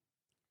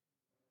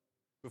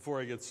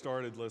Before I get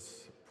started,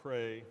 let's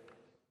pray.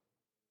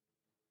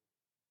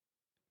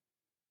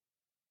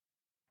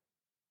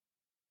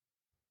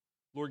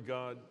 Lord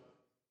God,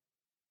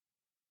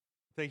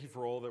 thank you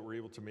for all that we're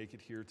able to make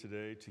it here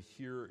today to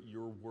hear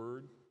your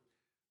word.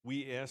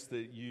 We ask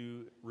that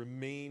you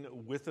remain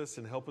with us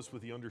and help us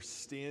with the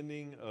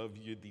understanding of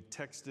the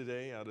text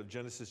today out of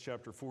Genesis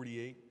chapter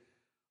 48.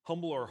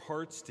 Humble our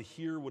hearts to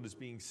hear what is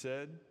being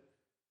said.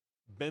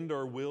 Bend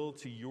our will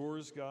to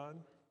yours, God.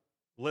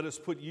 Let us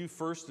put you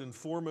first and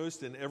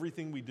foremost in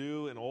everything we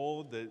do and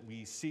all that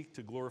we seek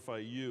to glorify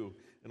you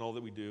in all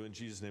that we do. In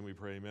Jesus' name we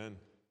pray, amen.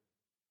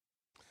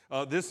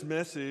 This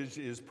message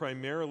is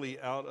primarily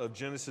out of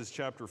Genesis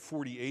chapter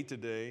 48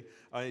 today.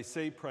 I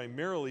say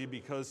primarily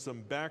because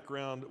some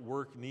background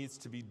work needs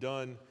to be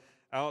done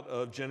out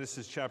of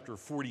Genesis chapter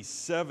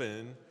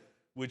 47,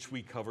 which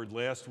we covered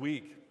last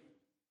week.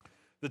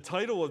 The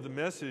title of the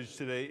message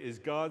today is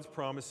God's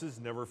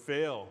Promises Never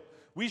Fail.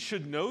 We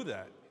should know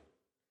that.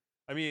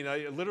 I mean,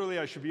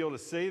 I should be able to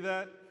say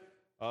that,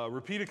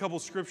 repeat a couple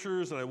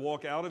scriptures, and I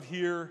walk out of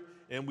here,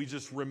 and we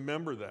just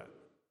remember that.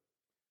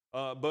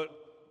 But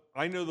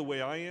I know the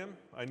way I am.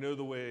 I know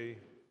the way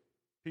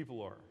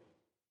people are.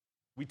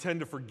 We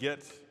tend to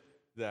forget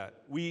that.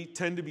 We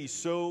tend to be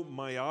so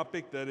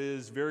myopic, that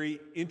is,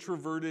 very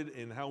introverted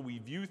in how we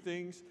view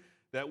things,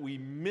 that we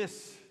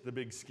miss the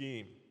big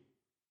scheme.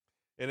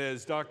 And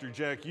as Dr.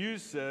 Jack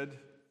Hughes said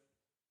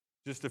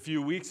just a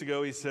few weeks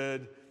ago, he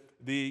said,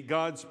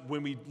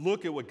 when we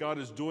look at what God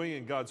is doing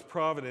in God's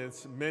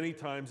providence, many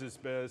times it's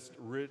best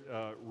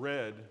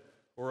read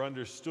or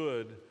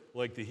understood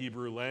like the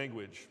Hebrew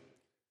language,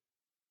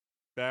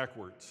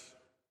 backwards.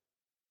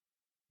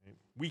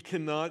 We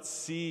cannot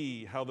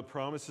see how the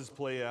promises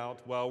play out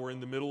while we're in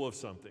the middle of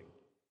something.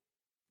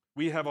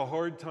 We have a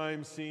hard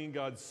time seeing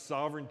God's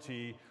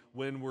sovereignty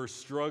when we're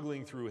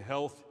struggling through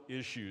health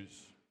issues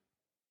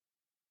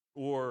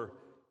or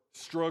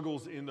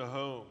struggles in the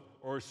home,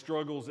 or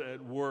struggles at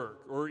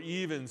work, or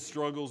even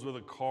struggles with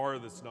a car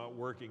that's not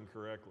working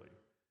correctly.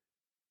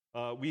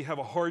 We have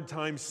a hard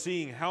time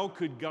seeing how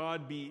could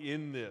God be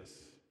in this.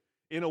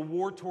 In a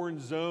war-torn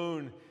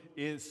zone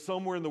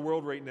somewhere in the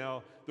world right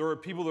now, there are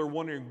people that are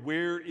wondering,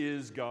 where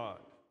is God?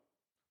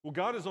 Well,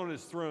 God is on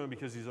his throne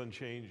because he's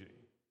unchanging.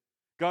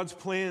 God's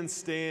plan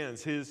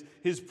stands.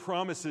 His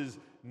promises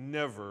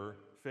never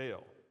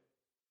fail.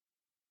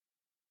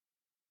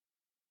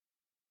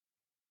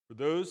 For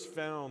those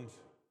found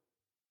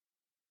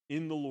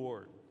in the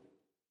Lord,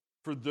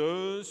 for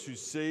those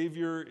whose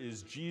Savior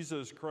is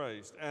Jesus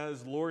Christ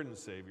as Lord and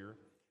Savior,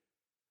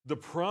 the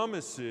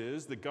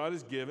promises that God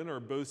has given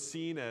are both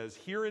seen as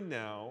here and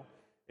now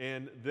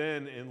and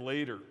then and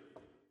later.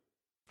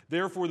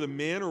 Therefore, the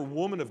man or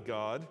woman of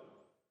God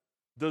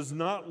does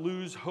not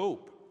lose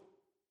hope,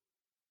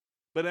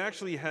 but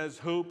actually has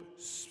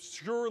hope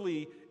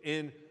surely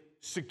and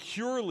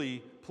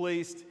securely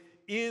placed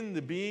in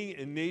the being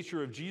and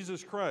nature of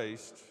Jesus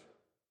Christ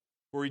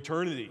for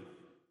eternity.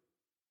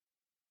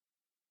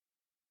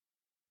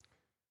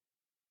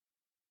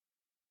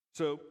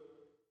 So,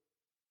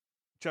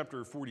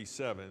 chapter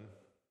 47,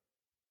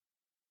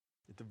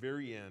 at the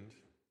very end,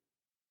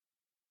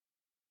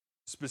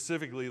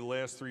 specifically the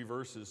last three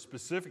verses,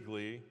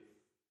 specifically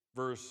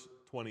verse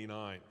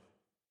 29.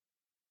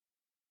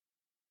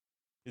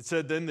 It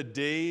said, "Then the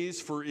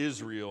days for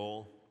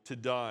Israel to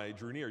die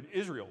drew near."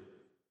 Israel,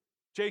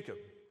 Jacob.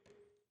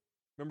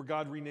 Remember,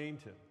 God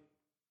renamed him.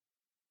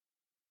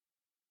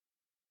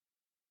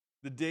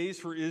 The days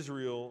for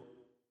Israel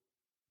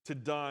to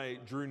die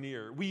drew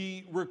near.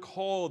 We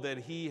recall that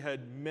he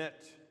had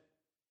met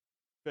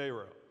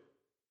Pharaoh.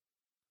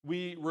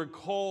 We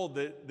recall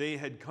that they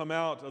had come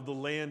out of the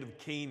land of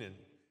Canaan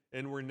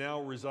and were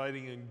now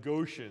residing in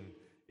Goshen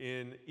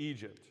in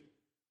Egypt,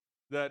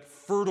 that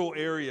fertile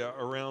area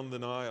around the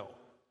Nile.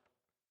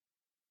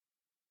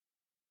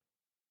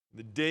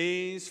 The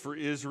days for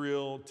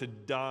Israel to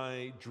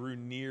die drew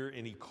near,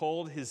 and he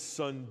called his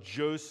son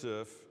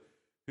Joseph,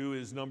 who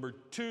is number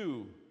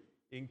 2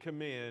 in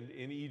command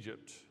in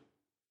Egypt.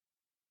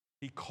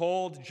 He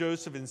called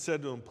Joseph and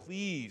said to him,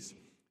 "Please,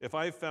 if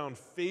I have found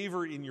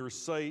favor in your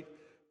sight,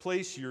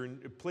 place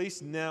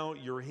now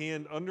your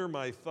hand under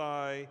my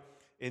thigh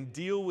and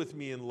deal with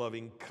me in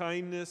loving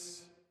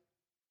kindness."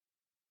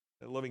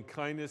 That loving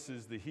kindness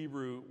is the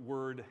Hebrew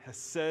word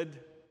hesed.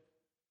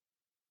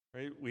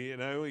 Right?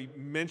 And I only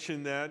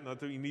mention that, not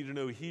that you need to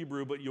know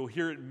Hebrew, but you'll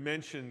hear it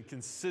mentioned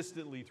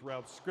consistently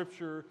throughout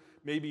Scripture.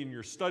 Maybe in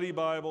your study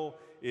Bible,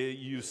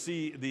 you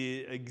see the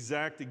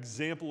exact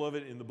example of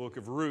it in the book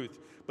of Ruth.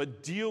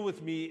 But deal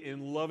with me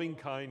in loving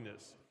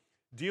kindness.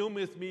 Deal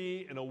with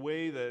me in a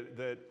way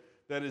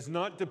that is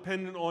not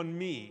dependent on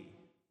me.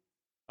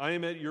 I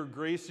am at your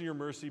grace and your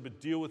mercy, but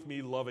deal with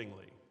me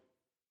lovingly.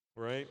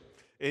 Right?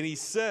 And he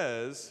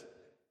says,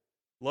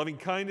 loving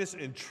kindness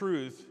and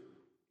truth.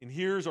 And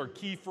here's our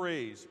key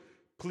phrase: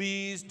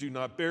 please do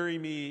not bury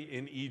me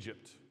in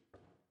Egypt.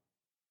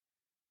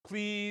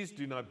 Please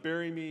do not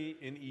bury me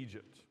in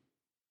Egypt.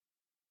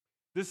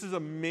 This is a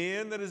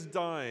man that is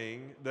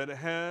dying that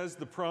has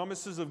the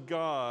promises of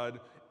God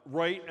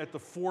right at the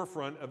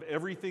forefront of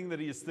everything that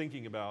he is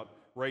thinking about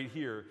right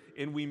here,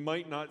 and we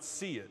might not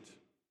see it.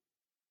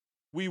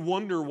 We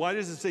wonder, why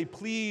does it say,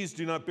 please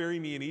do not bury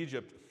me in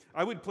Egypt?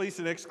 I would place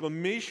an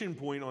exclamation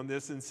point on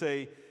this and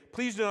say,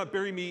 please do not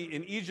bury me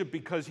in Egypt,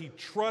 because he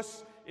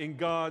trusts in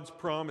God's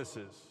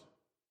promises.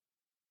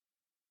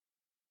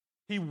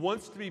 He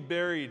wants to be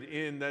buried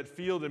in that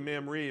field in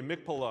Mamre, in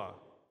Machpelah,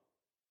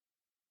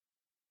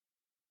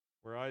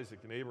 where Isaac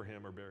and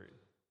Abraham are buried.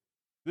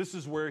 This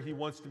is where he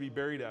wants to be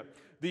buried at.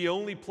 The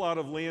only plot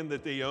of land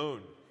that they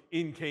own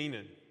in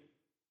Canaan.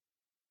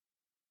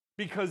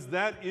 Because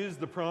that is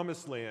the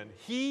promised land.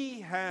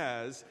 He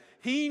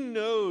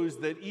knows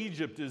that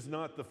Egypt is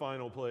not the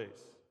final place.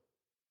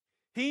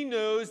 He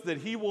knows that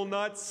he will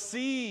not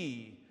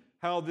see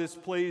how this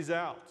plays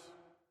out.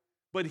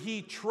 But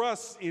he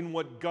trusts in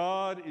what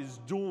God is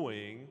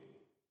doing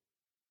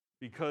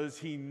because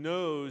he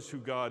knows who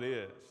God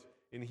is.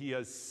 And he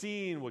has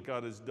seen what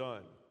God has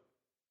done.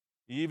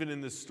 Even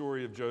in this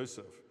story of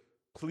Joseph.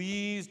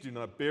 Please do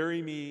not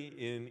bury me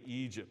in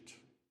Egypt.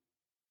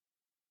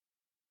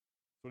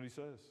 That's what he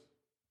says.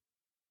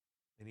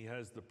 And he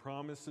has the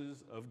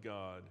promises of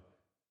God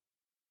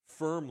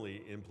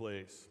firmly in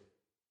place.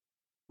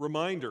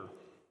 Reminder,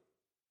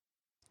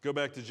 go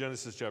back to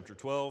Genesis chapter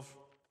 12.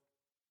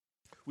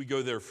 We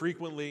go there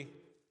frequently.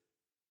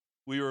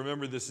 We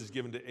remember this is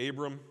given to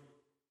Abram.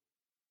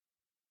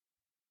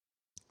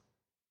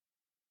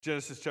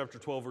 Genesis chapter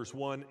 12, verse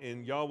 1,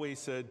 and Yahweh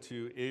said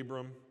to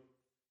Abram,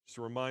 just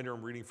a reminder,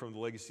 I'm reading from the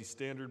Legacy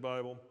Standard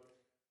Bible.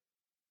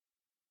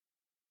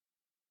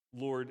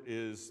 Lord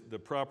is the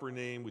proper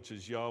name, which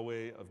is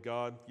Yahweh of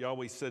God.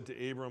 Yahweh said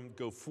to Abram,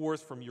 go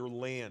forth from your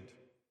land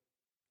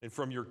and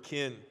from your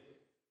kin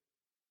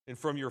and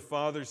from your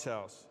father's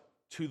house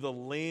to the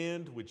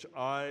land which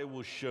I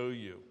will show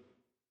you.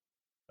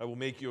 I will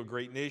make you a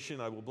great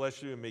nation. I will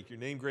bless you and make your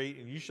name great,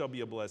 and you shall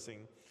be a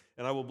blessing.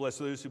 And I will bless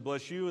those who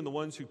bless you, and the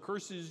ones who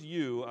curses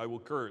you I will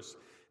curse.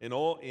 And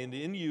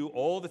in you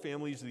all the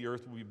families of the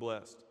earth will be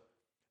blessed.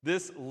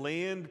 This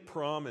land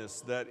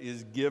promise that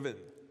is given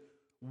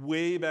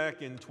way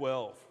back in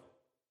 12.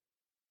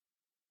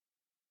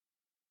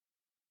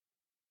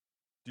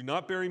 Do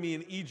not bury me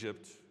in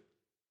Egypt.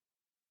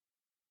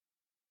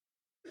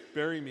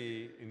 Bury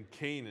me in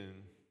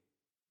Canaan,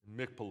 in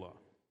Machpelah.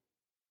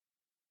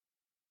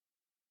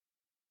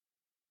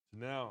 So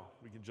now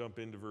we can jump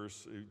into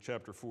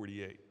chapter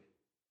 48.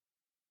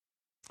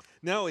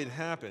 Now it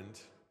happened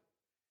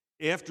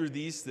after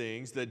these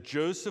things that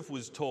Joseph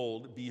was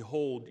told,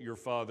 behold, your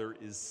father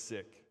is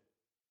sick.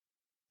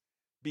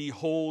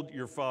 Behold,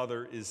 your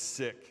father is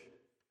sick.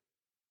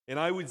 And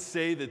I would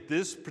say that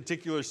this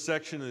particular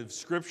section of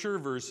Scripture,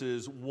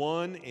 verses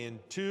 1 and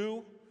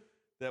 2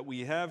 that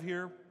we have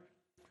here,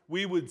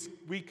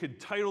 we could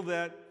title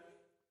that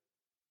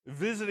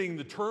Visiting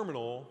the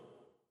Terminal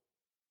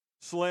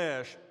 /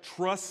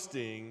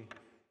 Trusting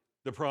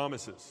the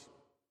Promises.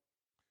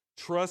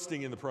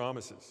 Trusting in the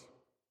promises.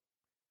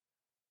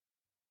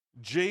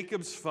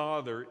 Jacob's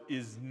father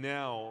is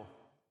now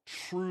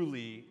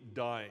truly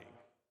dying.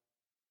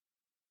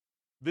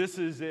 This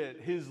is it.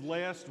 His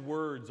last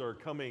words are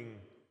coming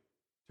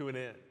to an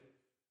end.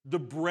 The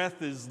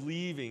breath is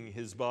leaving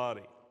his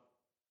body.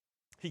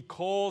 He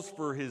calls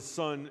for his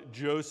son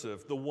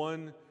Joseph, the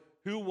one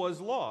who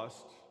was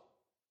lost,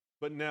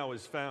 but now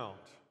is found.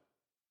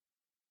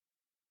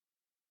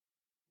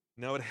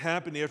 Now it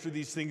happened after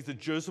these things that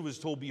Joseph was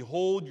told,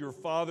 behold, your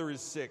father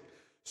is sick.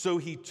 So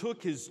he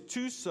took his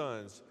two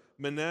sons,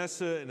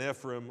 Manasseh and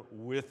Ephraim,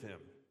 with him.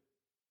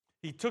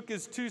 He took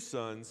his two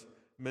sons,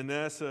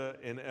 Manasseh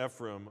and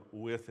Ephraim,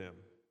 with him.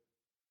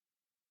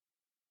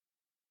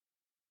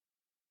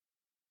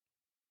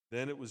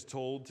 Then it was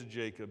told to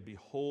Jacob,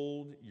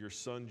 behold, your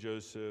son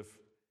Joseph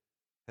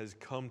has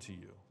come to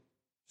you.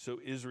 So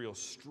Israel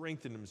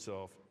strengthened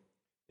himself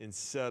and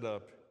sat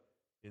up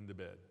in the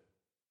bed.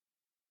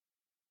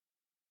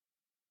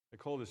 I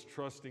call this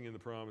trusting in the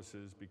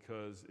promises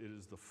because it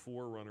is the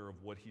forerunner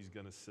of what he's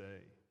going to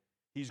say.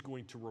 He's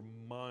going to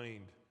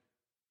remind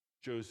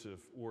Joseph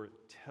or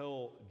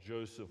tell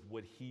Joseph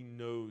what he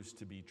knows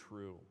to be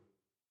true.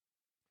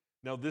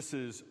 Now, this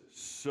is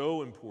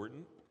so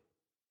important.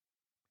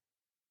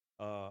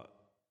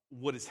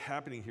 What is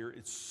happening here,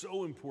 it's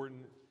so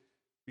important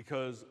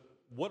because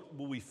what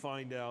will we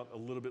find out a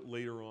little bit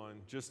later on?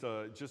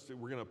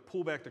 We're going to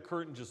pull back the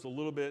curtain just a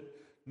little bit.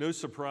 No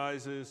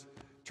surprises.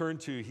 Turn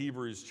to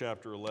Hebrews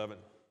chapter 11.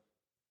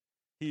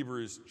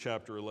 Hebrews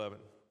chapter 11.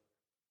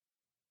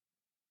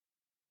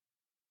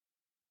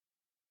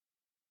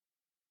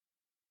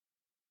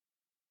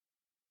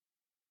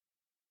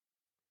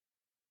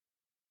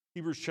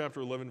 Hebrews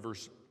chapter 11,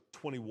 verse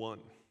 21.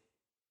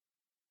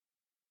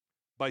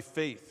 By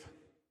faith,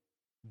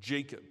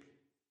 Jacob,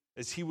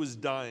 as he was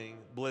dying,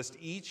 blessed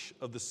each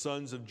of the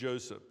sons of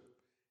Joseph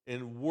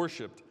and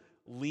worshiped,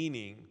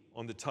 leaning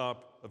on the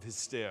top of his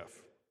staff.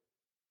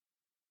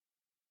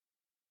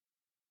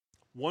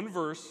 One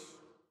verse,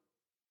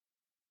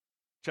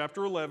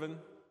 chapter 11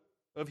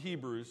 of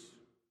Hebrews,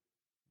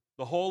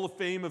 the Hall of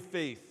Fame of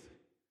Faith.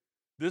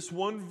 This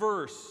one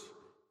verse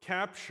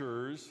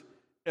captures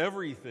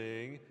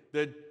everything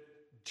that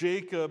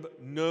Jacob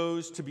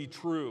knows to be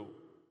true.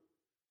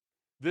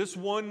 This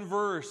one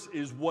verse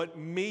is what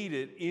made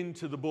it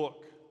into the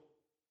book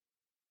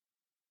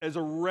as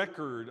a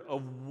record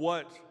of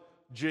what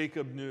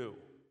Jacob knew.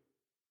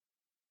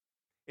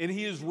 And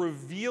he is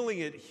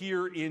revealing it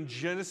here in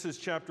Genesis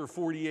chapter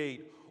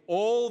 48,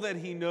 all that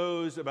he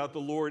knows about the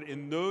Lord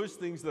and those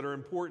things that are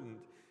important.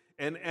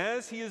 And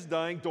as he is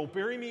dying, don't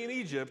bury me in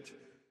Egypt,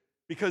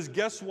 because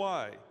guess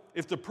why?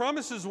 If the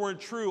promises weren't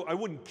true, I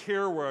wouldn't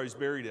care where I was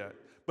buried at.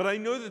 But I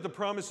know that the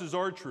promises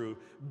are true.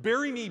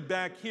 Bury me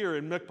back here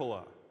in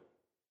Machpelah.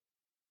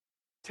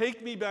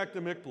 Take me back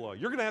to Machpelah.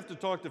 You're going to have to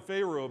talk to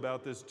Pharaoh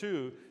about this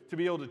too to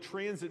be able to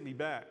transit me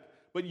back.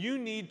 But you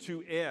need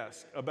to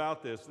ask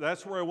about this.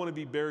 That's where I want to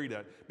be buried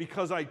at,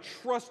 because I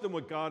trust in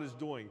what God is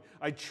doing.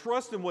 I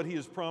trust in what he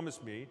has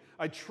promised me.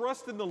 I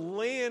trust in the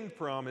land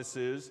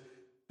promises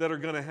that are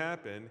going to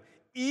happen,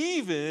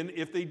 even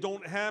if they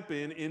don't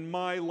happen in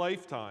my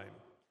lifetime.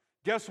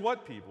 Guess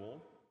what,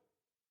 people?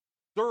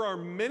 There are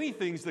many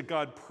things that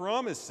God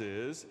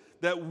promises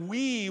that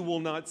we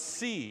will not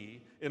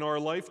see in our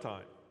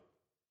lifetime.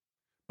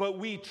 But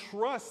we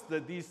trust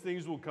that these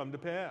things will come to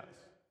pass.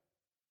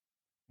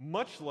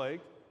 Much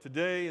like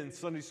today in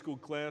Sunday school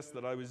class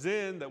that I was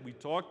in, that we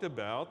talked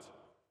about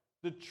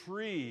the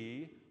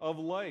tree of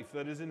life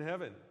that is in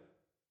heaven.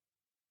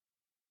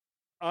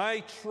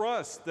 I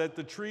trust that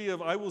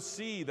I will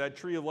see that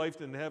tree of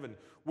life in heaven,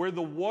 where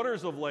the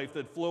waters of life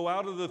that flow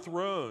out of the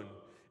throne,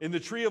 and the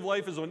tree of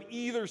life is on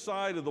either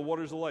side of the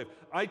waters of life.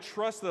 I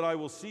trust that I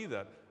will see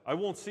that. I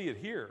won't see it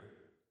here,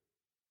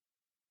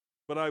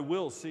 but I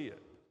will see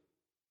it.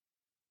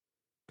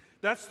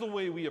 That's the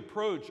way we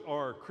approach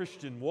our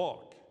Christian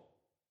walk.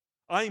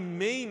 I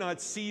may not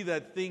see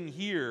that thing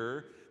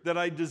here that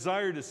I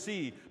desire to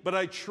see, but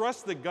I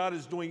trust that God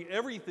is doing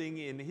everything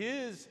in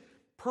his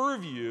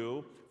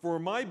purview for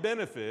my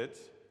benefit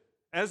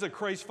as a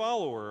Christ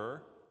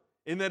follower,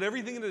 and that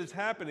everything that is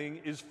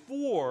happening is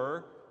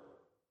for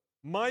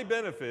my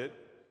benefit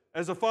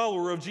as a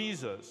follower of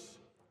Jesus,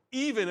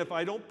 even if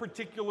I don't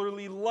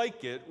particularly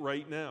like it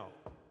right now.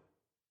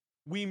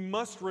 We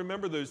must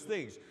remember those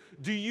things.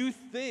 Do you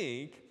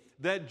think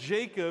that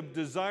Jacob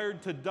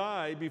desired to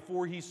die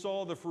before he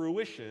saw the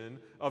fruition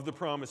of the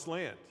promised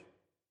land?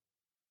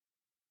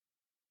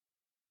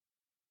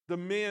 The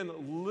man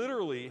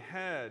literally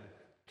had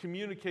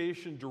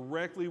communication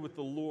directly with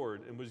the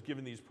Lord and was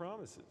given these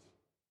promises,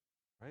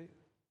 right?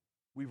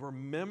 We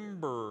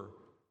remember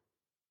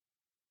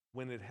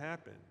when it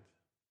happened,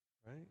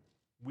 right?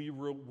 We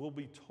will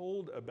be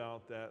told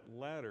about that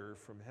ladder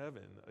from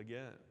heaven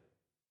again.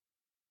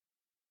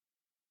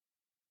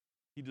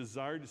 He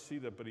desired to see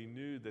that, but he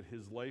knew that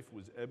his life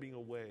was ebbing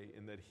away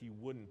and that he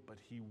wouldn't. But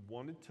he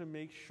wanted to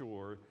make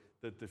sure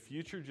that the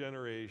future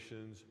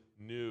generations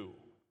knew.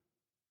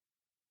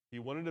 He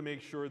wanted to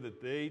make sure that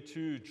they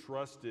too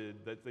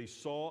trusted, that they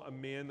saw a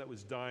man that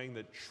was dying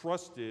that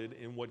trusted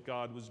in what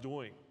God was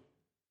doing.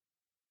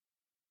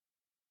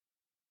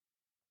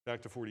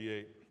 Back to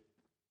 48.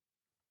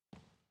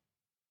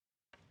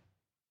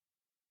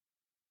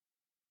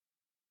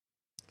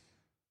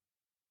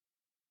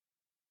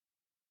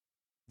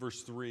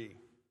 Verse 3,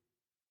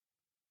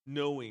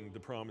 knowing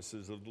the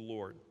promises of the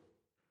Lord.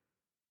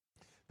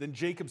 Then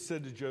Jacob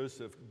said to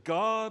Joseph,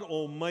 God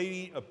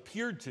Almighty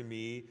appeared to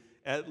me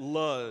at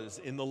Luz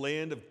in the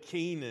land of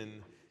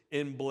Canaan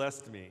and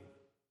blessed me.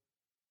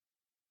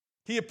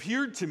 He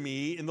appeared to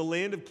me in the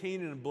land of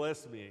Canaan and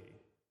blessed me.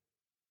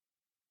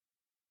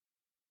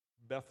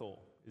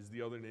 Bethel is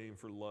the other name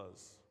for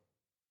Luz.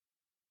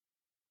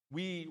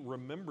 We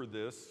remember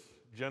this,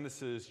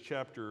 Genesis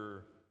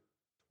chapter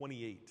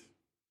 28.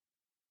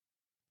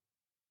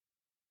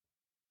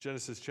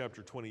 Genesis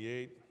chapter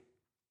 28,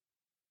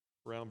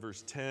 around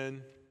verse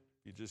 10.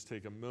 If you just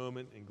take a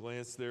moment and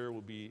glance there, it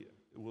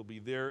will be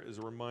there as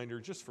a reminder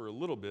just for a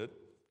little bit.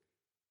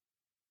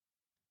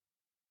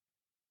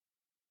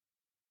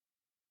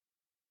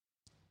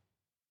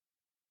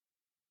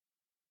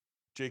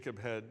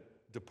 Jacob had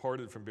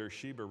departed from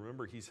Beersheba.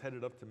 Remember, he's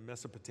headed up to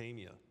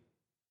Mesopotamia.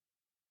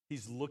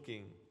 He's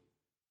looking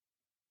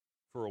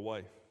for a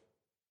wife.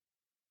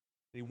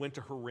 He went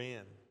to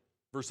Haran.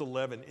 Verse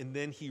 11, and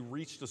then he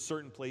reached a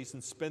certain place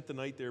and spent the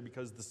night there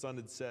because the sun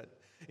had set.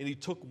 And he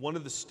took one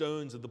of the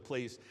stones of the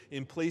place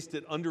and placed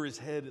it under his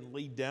head and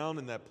lay down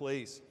in that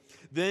place.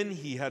 Then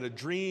he had a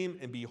dream,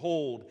 and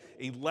behold,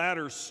 a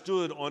ladder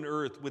stood on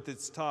earth with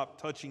its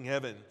top touching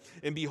heaven.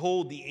 And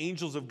behold, the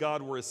angels of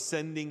God were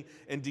ascending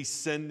and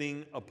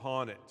descending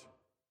upon it.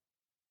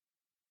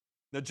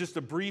 Now, just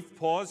a brief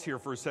pause here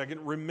for a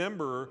second.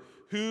 Remember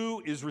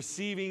who is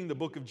receiving the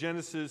book of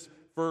Genesis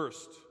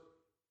first.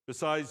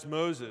 Besides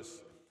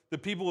Moses, the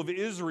people of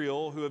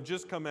Israel who have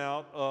just come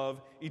out of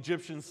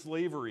Egyptian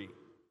slavery.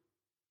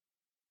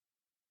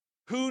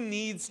 Who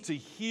needs to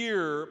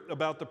hear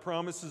about the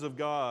promises of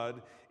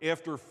God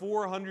after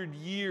 400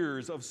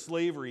 years of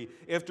slavery,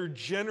 after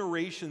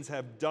generations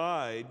have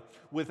died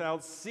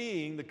without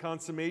seeing the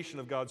consummation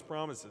of God's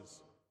promises?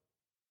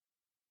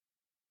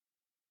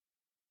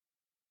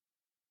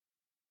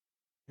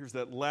 Here's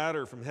that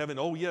ladder from heaven.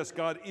 Oh, yes,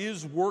 God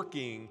is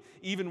working,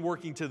 even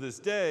working to this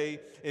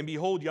day. And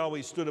behold,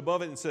 Yahweh stood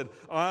above it and said,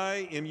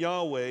 I am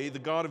Yahweh, the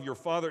God of your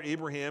father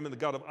Abraham and the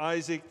God of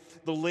Isaac.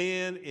 The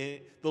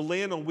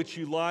land on which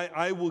you lie,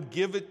 I will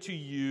give it to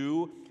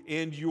you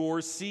and your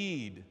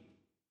seed.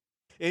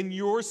 And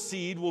your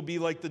seed will be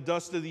like the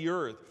dust of the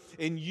earth.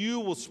 And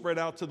you will spread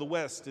out to the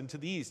west and to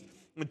the east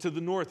and to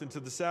the north and to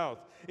the south.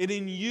 And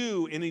in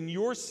you and in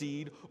your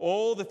seed,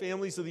 all the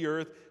families of the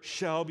earth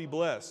shall be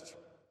blessed.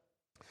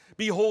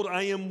 Behold,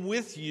 I am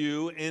with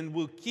you and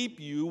will keep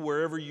you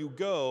wherever you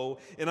go,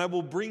 and I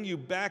will bring you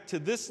back to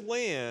this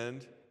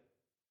land,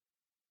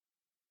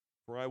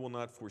 for I will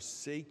not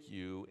forsake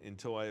you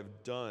until I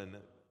have done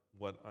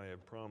what I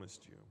have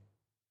promised you.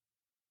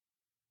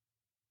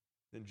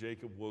 Then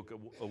Jacob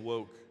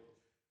awoke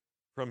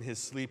from his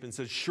sleep and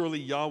said, Surely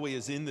Yahweh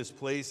is in this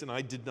place, and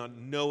I did not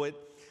know it.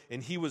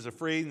 And he was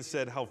afraid and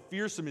said, How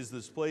fearsome is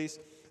this place?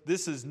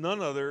 This is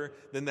none other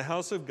than the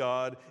house of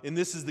God, and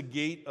this is the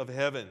gate of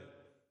heaven.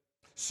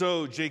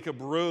 So Jacob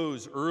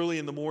rose early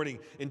in the morning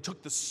and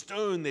took the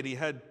stone that he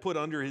had put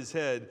under his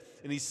head,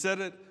 and he set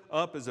it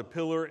up as a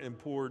pillar and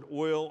poured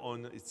oil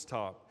on its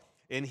top.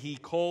 And he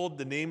called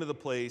the name of the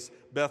place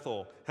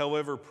Bethel.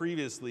 However,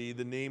 previously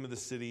the name of the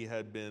city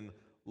had been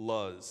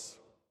Luz.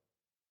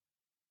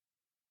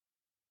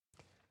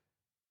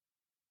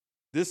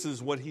 This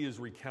is what he is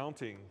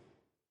recounting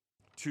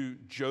to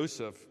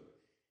Joseph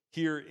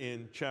here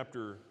in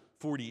chapter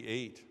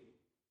 48.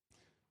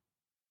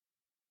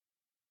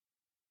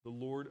 The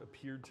Lord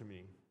appeared to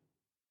me.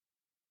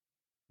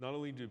 Not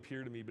only did he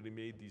appear to me, but he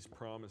made these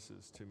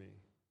promises to me.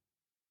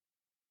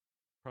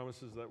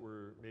 Promises that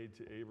were made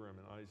to Abraham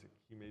and Isaac.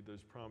 He made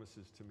those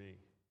promises to me.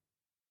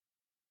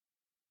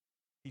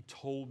 He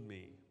told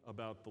me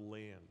about the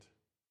land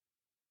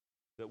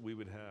that we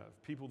would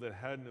have. People that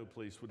had no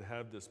place would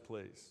have this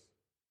place.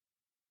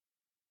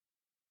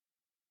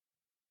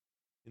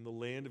 In the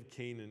land of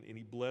Canaan, and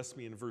he blessed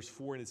me in verse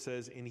 4, and it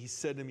says, And he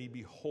said to me,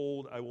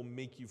 Behold, I will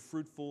make you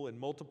fruitful and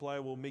multiply. I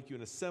will make you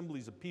an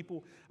assemblies of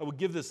people. I will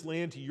give this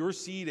land to your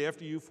seed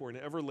after you for an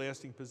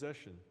everlasting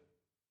possession.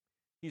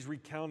 He's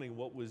recounting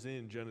what was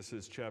in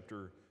Genesis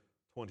chapter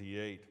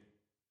 28.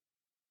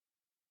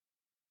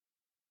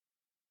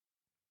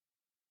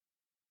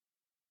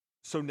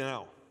 So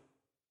now,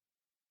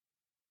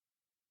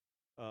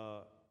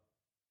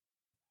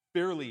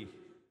 fairly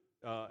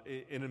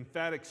an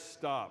emphatic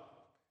stop.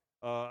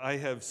 I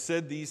have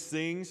said these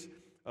things.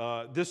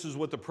 This is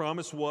what the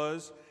promise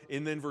was.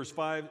 And then verse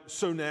 5,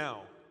 so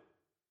now,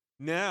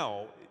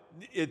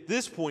 at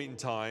this point in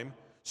time,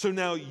 so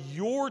now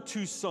your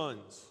two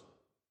sons,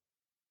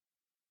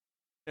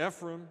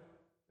 Ephraim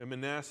and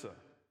Manasseh,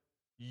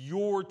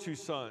 your two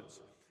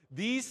sons.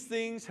 These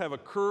things have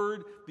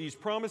occurred. These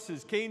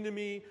promises came to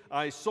me.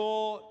 I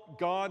saw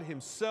God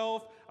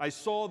himself. I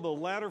saw the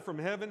ladder from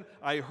heaven.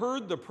 I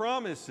heard the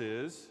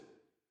promises.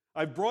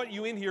 I brought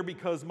you in here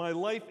because my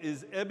life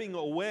is ebbing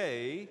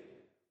away,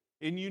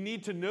 and you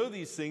need to know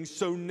these things.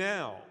 So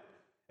now,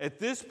 at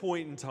this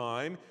point in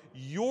time,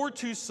 your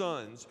two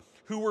sons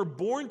who were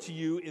born to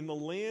you in the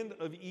land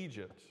of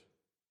Egypt.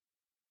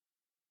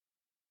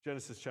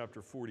 Genesis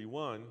chapter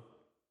 41.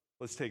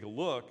 Let's take a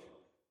look.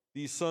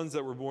 These sons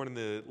that were born in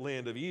the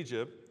land of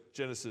Egypt,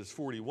 Genesis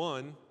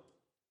 41,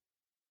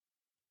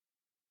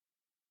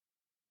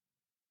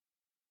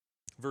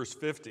 verse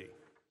 50.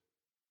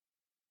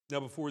 Now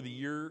before the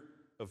year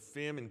of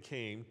famine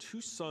came,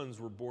 two sons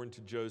were born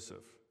to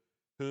Joseph,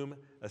 whom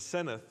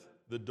Asenath,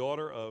 the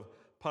daughter of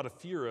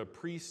Potipherah,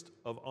 priest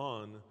of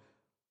On,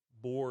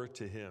 bore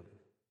to him.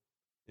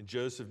 And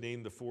Joseph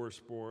named the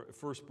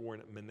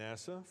firstborn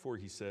Manasseh, for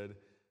he said,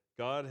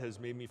 God has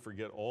made me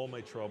forget all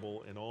my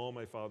trouble and all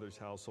my father's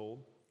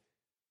household.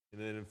 And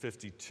then in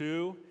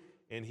 52,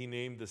 and he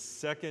named the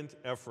second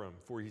Ephraim,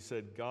 for he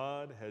said,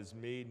 God has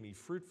made me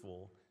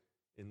fruitful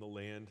in the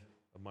land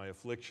of my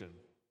affliction.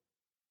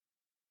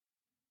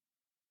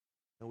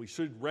 And we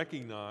should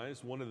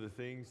recognize one of the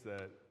things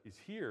that is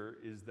here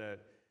is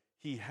that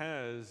he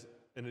has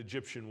an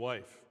Egyptian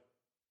wife.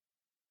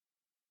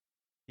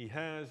 He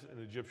has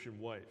an Egyptian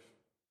wife.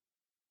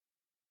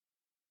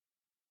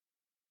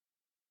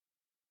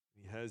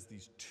 He has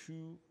these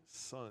two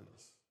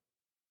sons.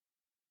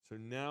 So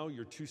now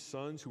your two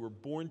sons who were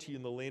born to you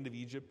in the land of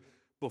Egypt,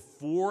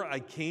 before I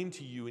came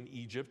to you in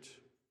Egypt,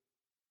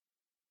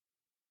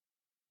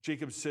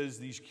 Jacob says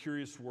these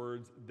curious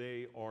words,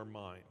 they are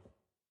mine.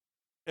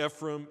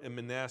 Ephraim and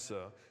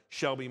Manasseh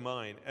shall be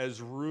mine,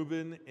 as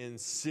Reuben and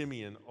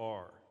Simeon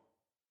are.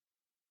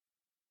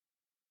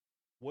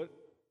 What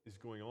is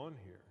going on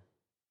here?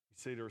 We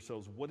say to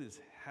ourselves, what is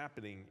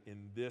happening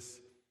in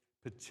this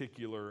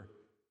particular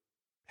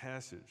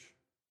passage?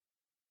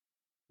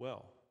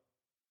 Well,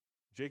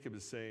 Jacob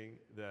is saying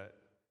that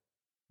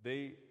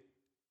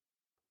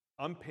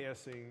I'm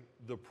passing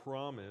the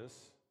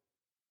promise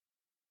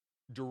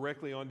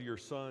directly onto your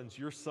sons.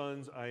 Your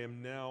sons I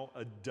am now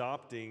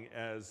adopting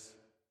as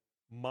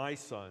my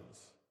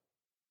sons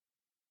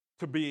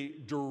to be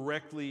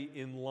directly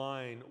in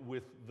line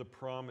with the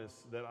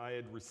promise that I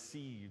had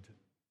received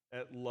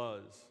at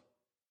Luz,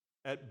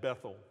 at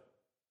Bethel.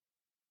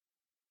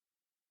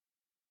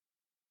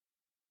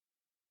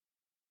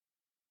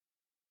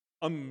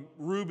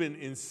 Reuben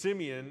and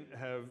Simeon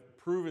have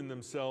proven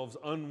themselves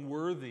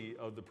unworthy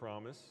of the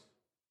promise.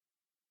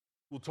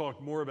 We'll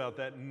talk more about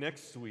that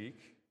next week.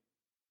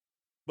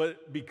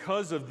 But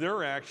because of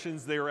their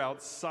actions, they are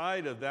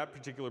outside of that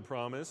particular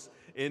promise.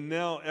 And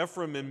now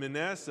Ephraim and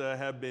Manasseh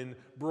have been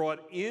brought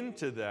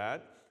into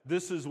that.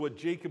 This is what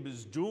Jacob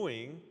is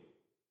doing.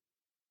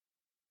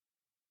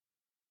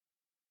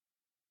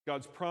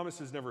 God's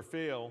promises never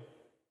fail.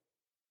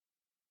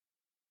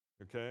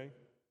 Okay?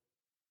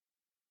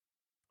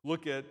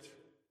 Look at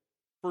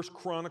 1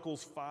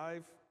 Chronicles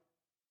 5.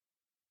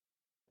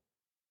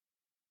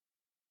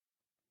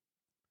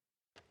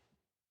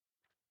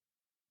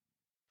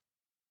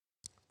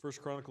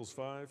 First Chronicles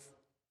 5.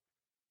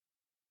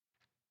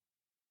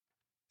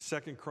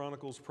 Second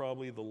Chronicles,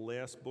 probably the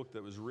last book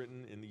that was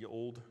written in the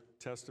Old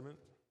Testament.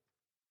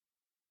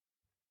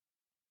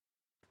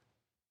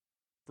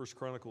 First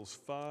Chronicles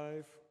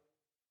 5.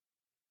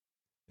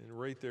 And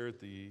right there at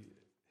the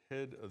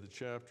head of the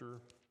chapter,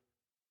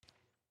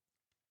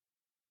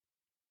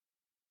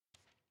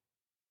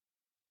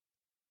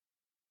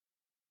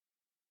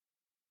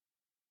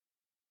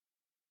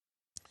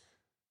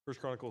 First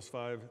Chronicles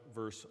 5,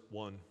 verse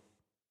 1.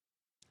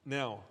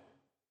 Now,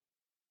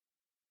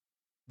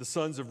 the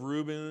sons of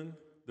Reuben,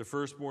 the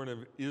firstborn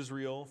of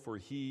Israel, for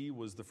he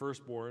was the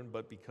firstborn,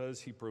 but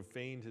because he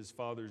profaned his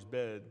father's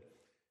bed,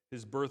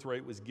 his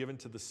birthright was given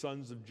to the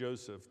sons of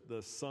Joseph,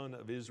 the son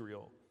of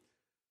Israel,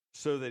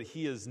 so that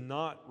he is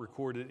not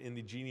recorded in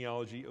the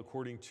genealogy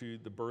according to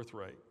the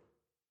birthright.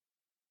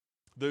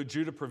 Though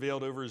Judah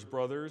prevailed over his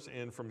brothers,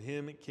 and from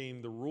him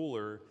came the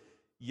ruler,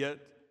 yet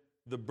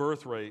the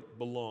birthright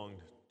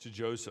belonged to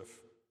Joseph.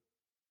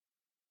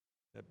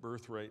 That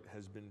birthright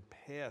has been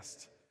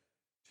passed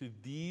to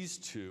these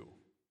two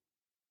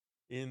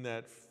in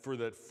that for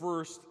that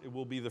first, it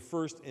will be the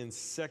first and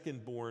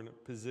second born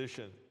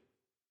position.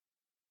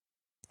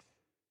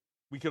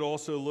 We could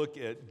also look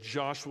at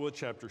Joshua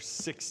chapter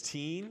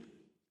 16.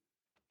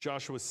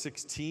 Joshua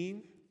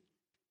 16.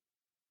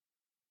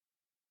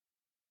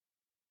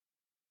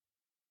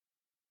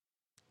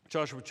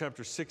 Joshua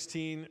chapter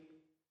 16,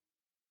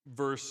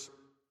 verse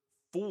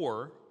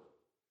 4.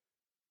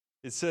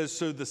 It says,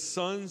 so the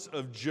sons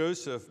of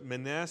Joseph,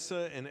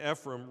 Manasseh and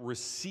Ephraim,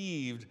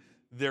 received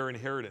their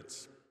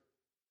inheritance.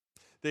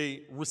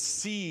 They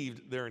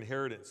received their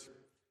inheritance.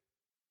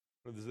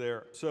 What is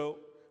there? So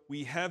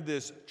we have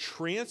this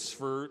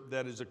transfer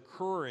that is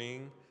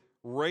occurring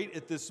right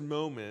at this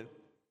moment.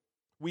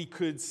 We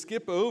could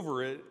skip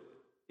over it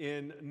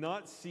and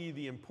not see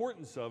the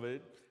importance of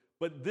it,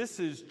 but this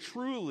is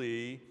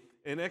truly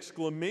an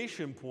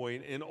exclamation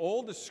point in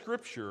all the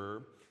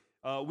Scripture.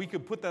 We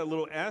could put that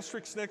little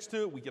asterisk next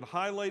to it. We could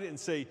highlight it and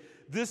say,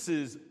 this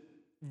is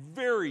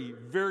very,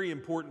 very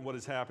important what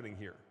is happening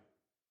here.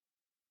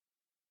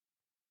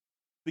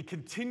 The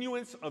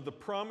continuance of the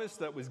promise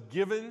that was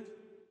given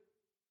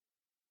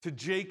to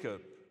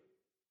Jacob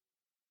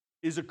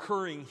is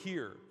occurring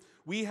here.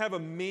 We have a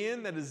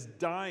man that is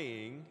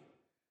dying,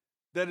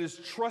 that is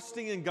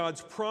trusting in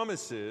God's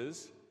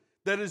promises,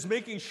 that is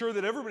making sure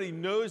that everybody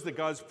knows that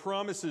God's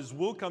promises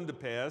will come to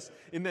pass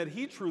and that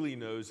he truly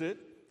knows it.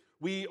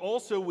 We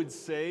also would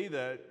say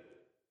that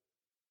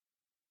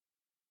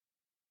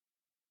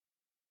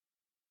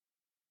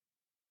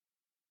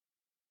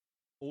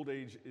old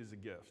age is a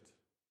gift,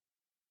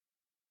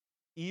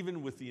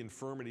 even with the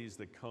infirmities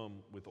that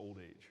come with old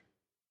age.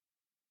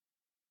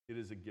 It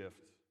is a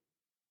gift.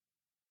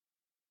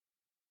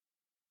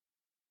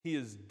 He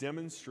is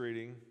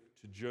demonstrating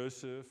to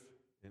Joseph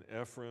and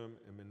Ephraim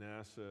and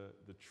Manasseh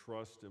the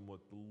trust in what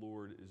the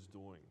Lord is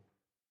doing.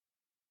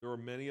 There are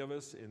many of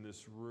us in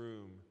this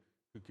room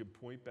who could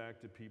point back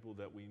to people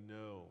that we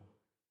know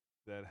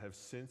that have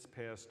since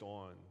passed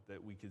on,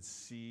 that we could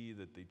see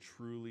that they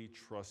truly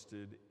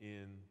trusted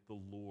in the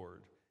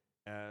Lord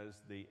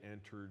as they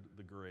entered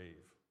the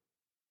grave.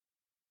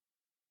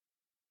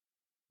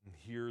 And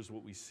here's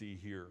what we see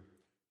here.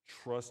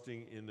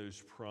 Trusting in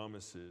those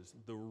promises,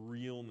 the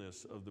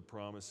realness of the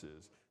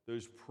promises,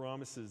 those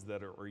promises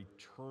that are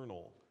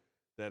eternal,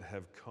 that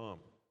have come.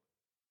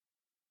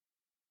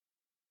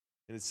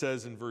 And it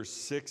says in verse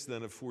 6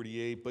 then of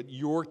 48, but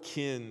your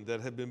kin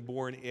that have been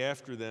born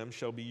after them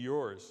shall be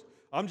yours.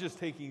 I'm just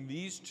taking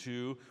these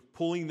two,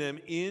 pulling them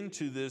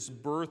into this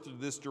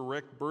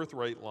direct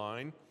birthright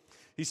line.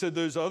 He said,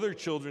 those other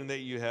children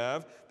that you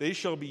have, they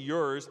shall be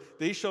yours.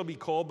 They shall be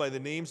called by the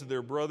names of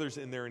their brothers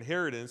in their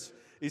inheritance.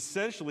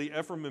 Essentially,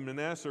 Ephraim and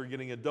Manasseh are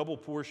getting a double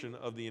portion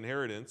of the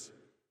inheritance.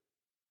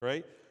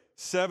 Right?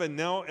 7,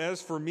 now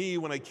as for me,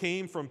 when I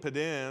came from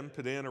Padan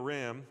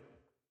Aram,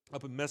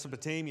 up in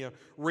Mesopotamia,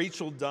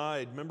 Rachel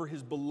died. Remember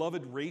his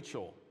beloved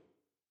Rachel,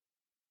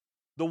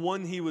 the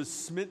one he was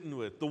smitten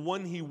with, the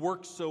one he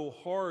worked so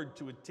hard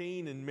to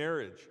attain in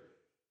marriage.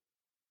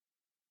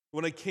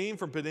 When I came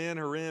from Padan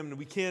Aram,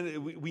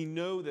 we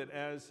know that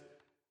as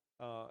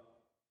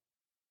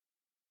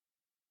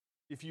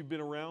if you've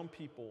been around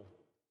people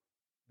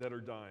that are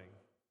dying.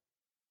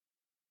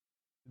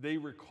 They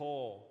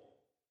recall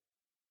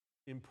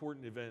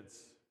important events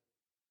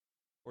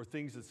or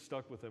things that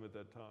stuck with them at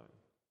that time.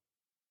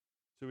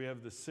 So we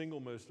have the single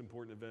most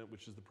important event,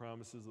 which is the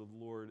promises of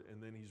the Lord,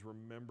 and then he's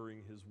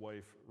remembering his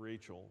wife,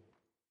 Rachel.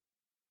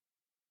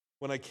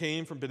 When I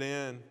came from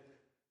Padan,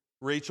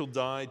 Rachel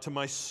died. To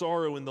my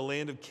sorrow in the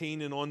land of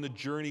Canaan on the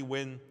journey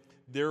when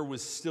there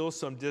was still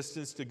some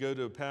distance to go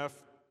to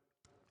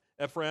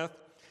Ephrath,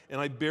 and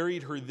I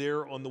buried her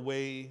there on the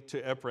way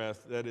to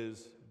Ephrath, that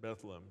is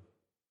Bethlehem.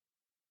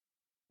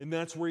 And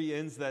that's where he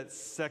ends that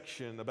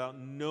section about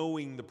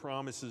knowing the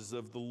promises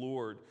of the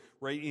Lord,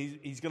 right?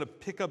 He's going to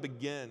pick up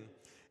again.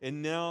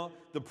 And now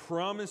the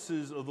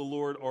promises of the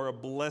Lord are a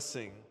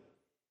blessing.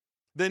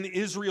 Then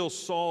Israel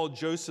saw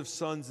Joseph's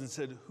sons and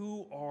said,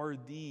 "Who are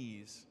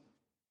these?"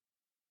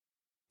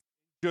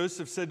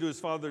 Joseph said to his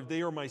father,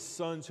 "They are my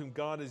sons whom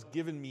God has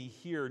given me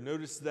here."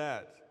 Notice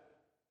that.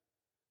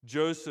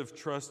 Joseph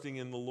trusting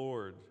in the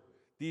Lord.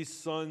 These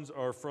sons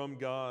are from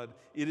God.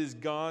 It is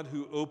God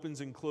who opens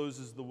and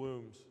closes the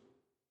wombs.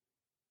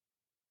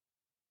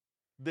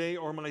 They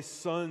are my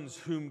sons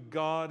whom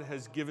God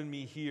has given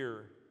me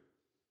here.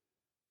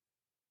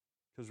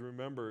 Because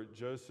remember,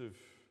 Joseph,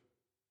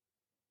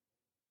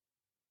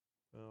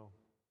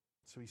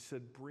 so he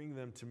said, "Bring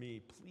them to me,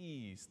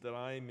 please, that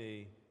I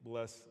may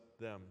bless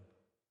them."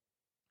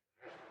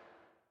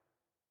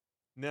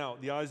 Now,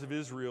 the eyes of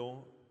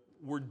Israel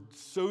were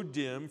so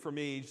dim from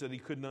age that he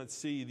could not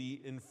see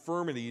the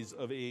infirmities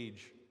of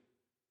age.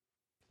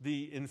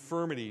 The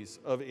infirmities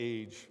of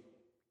age.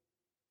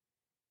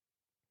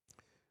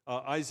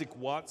 Isaac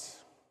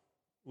Watts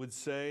would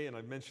say, and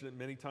I've mentioned it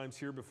many times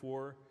here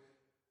before,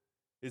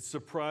 it's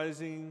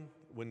surprising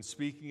when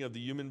speaking of the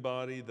human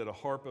body that a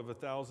harp of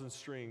 1,000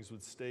 strings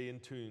would stay in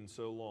tune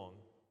so long.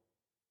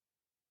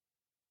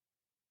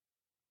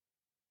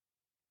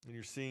 And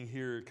you're seeing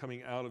here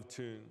coming out of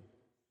tune.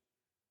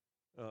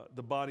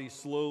 The body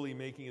slowly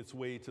making its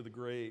way to the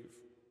grave.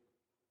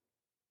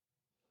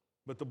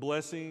 But the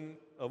blessing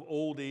of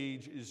old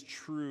age is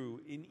true,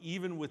 and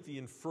even with the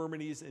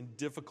infirmities and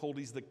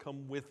difficulties that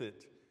come with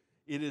it,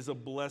 it is a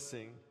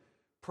blessing.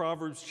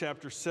 Proverbs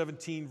chapter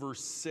 17,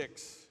 verse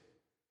 6.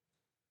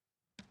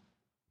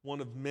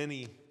 One of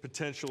many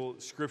potential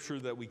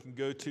scripture that we can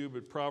go to,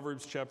 but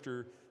Proverbs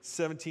chapter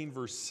 17,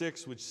 verse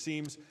 6,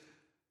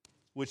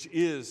 which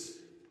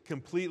is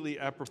completely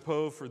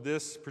apropos for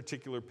this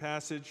particular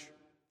passage.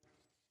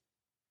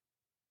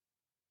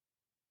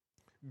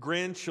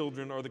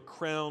 Grandchildren are the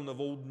crown of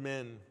old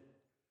men,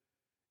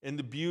 and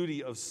the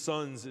beauty of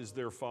sons is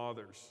their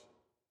fathers.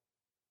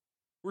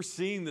 We're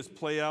seeing this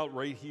play out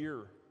right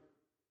here.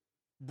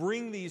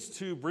 Bring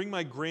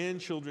my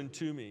grandchildren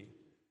to me.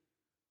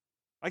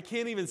 I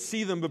can't even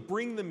see them, but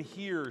bring them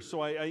here.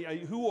 So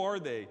who are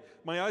they?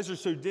 My eyes are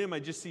so dim, I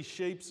just see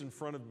shapes in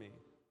front of me.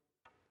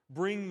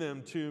 Bring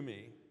them to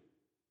me.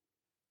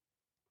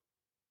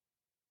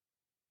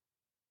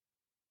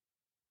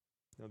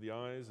 Now the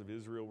eyes of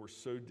Israel were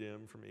so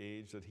dim from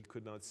age that he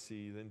could not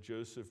see. Then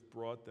Joseph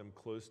brought them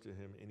close to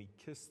him, and he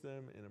kissed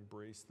them and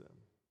embraced them.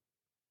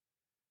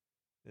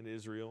 And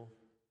Israel,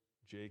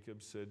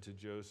 Jacob, said to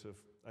Joseph,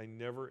 "I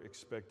never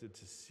expected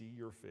to see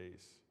your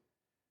face."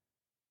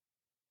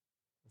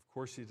 Of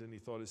course he didn't. He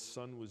thought his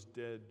son was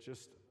dead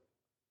just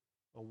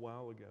a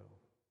while ago.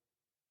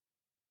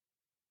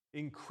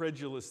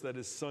 Incredulous that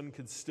his son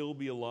could still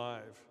be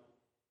alive.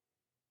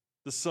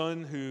 The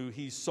son who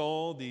he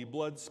saw, the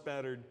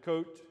blood-spattered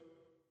coat,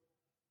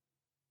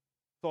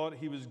 thought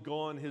he was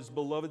gone. His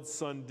beloved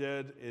son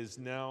dead is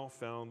now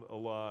found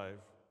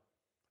alive.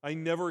 I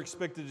never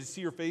expected to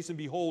see your face, and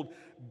behold,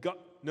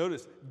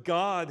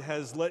 God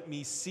has let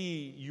me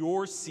see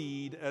your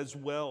seed as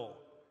well.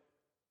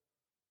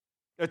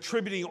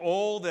 Attributing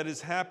all that has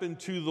happened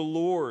to the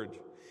Lord.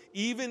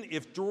 Even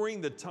if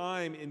during the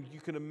time, and you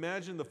can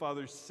imagine the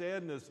father's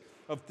sadness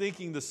of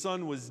thinking the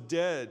son was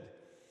dead,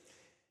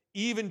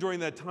 even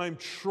during that time,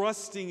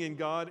 trusting in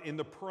God in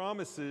the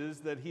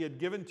promises that he had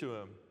given to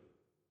him.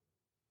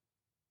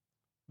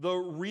 The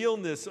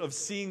realness of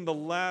seeing the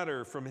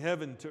ladder from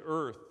heaven to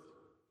earth.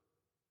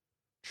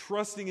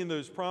 Trusting in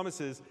those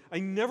promises. I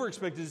never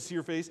expected to see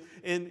your face,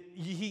 and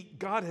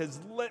God has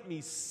let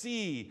me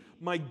see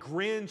my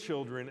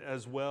grandchildren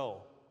as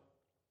well.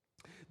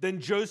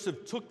 Then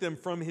Joseph took them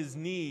from his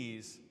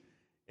knees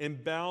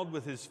and bowed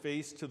with his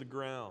face to the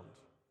ground.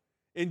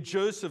 And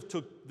Joseph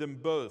took them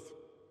both,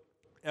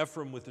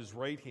 Ephraim with his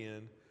right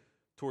hand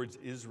towards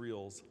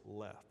Israel's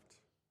left,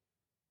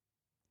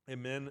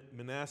 and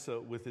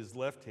Manasseh with his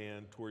left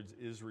hand towards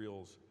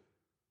Israel's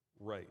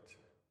right,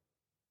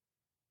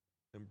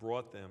 and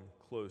brought them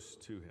close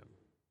to him.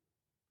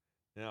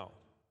 Now,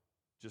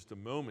 just a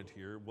moment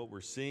here, what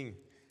we're seeing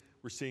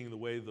the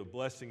way the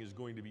blessing is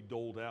going to be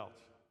doled out.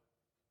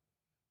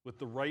 With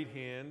the right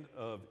hand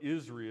of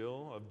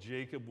Israel, of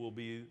Jacob, will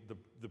be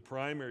the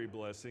primary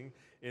blessing,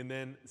 and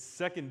then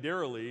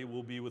secondarily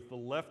will be with the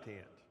left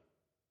hand.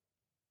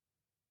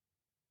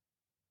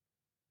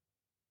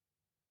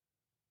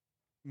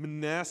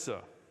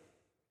 Manasseh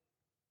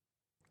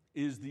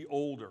is the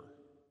older.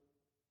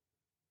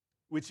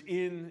 which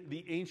in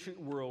the ancient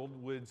world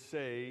would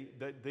say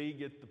that they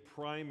get the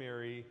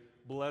primary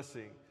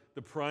blessing,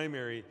 the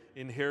primary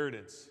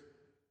inheritance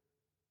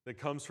that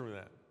comes from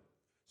that.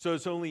 So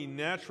it's only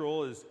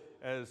natural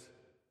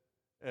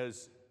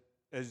as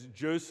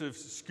Joseph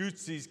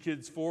scoots these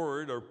kids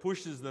forward or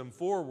pushes them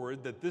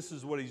forward that this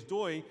is what he's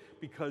doing,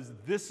 because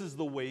this is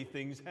the way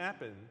things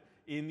happen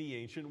in the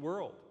ancient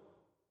world.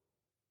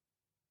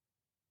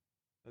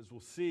 As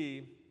we'll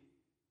see,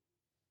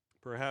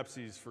 perhaps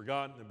he's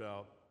forgotten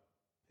about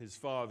his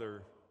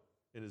father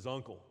and his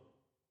uncle,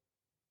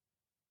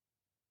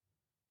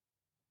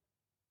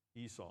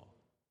 Esau.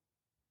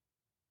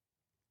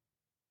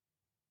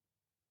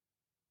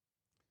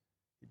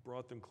 He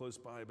brought them close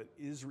by, but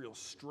Israel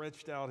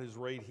stretched out his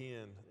right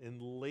hand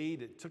and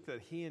took that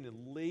hand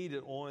and laid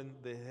it on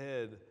the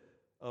head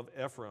of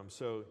Ephraim.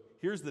 So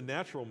here's the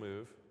natural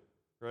move,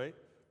 right?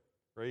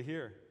 Right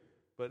here.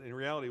 But in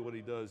reality, what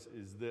he does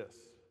is this.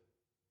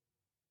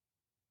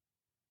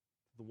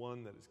 The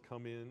one that has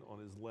come in on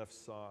his left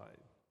side,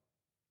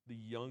 the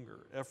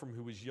younger, Ephraim,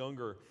 who was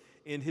younger,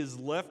 and his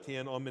left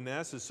hand on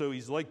Manasseh. So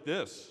he's like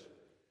this.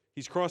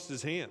 He's crossed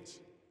his hands.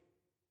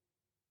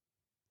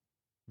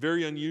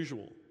 Very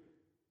unusual.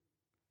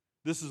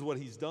 This is what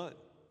he's done.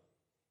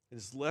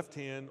 His left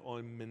hand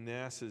on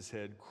Manasseh's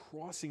head,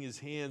 crossing his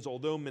hands.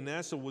 Although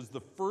Manasseh was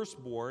the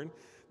firstborn,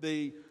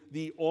 the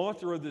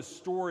author of this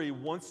story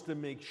wants to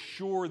make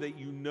sure that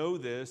you know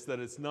this, that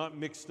it's not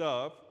mixed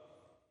up,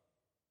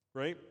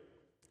 right?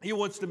 He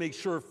wants to make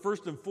sure,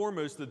 first and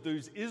foremost, that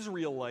those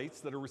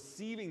Israelites that are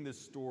receiving this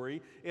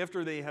story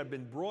after they have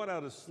been brought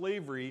out of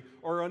slavery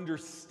are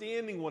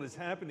understanding what is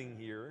happening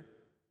here.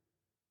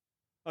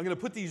 I'm going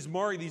to put these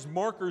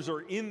markers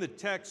are in the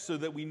text so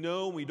that we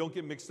know, we don't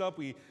get mixed up.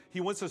 He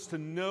wants us to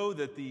know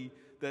that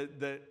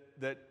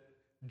that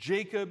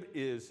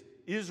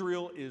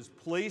Israel is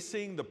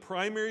placing the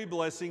primary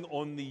blessing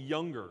on the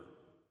younger.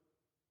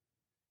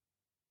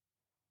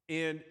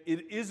 And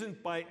it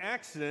isn't by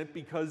accident,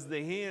 because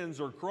the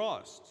hands are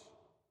crossed.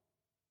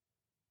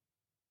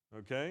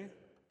 Okay?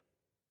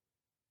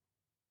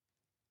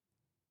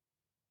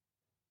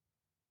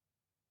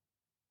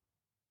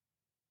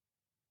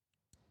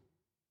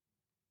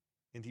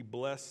 And he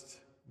blessed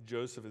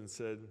Joseph and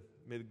said,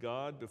 "May the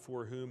God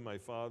before whom my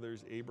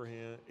fathers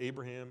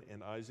Abraham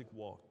and Isaac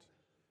walked,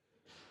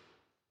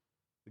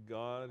 the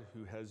God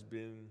who has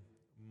been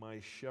my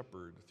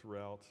shepherd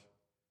throughout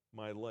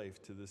my life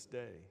to this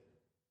day."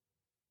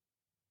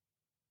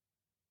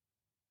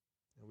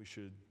 And we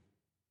should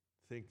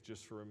think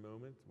just for a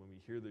moment, when we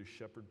hear those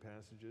shepherd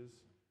passages,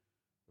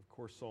 of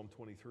course, Psalm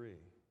 23,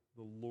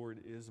 the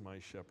Lord is my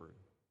shepherd.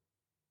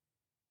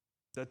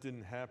 That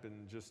didn't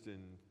happen just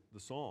in the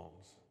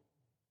Psalms.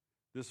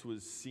 This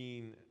was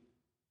seen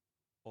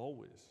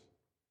always.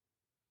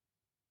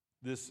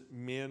 This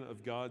man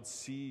of God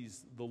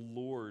sees the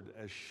Lord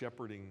as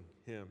shepherding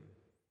him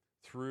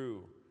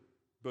through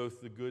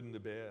both the good and the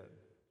bad,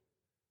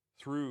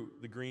 through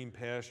the green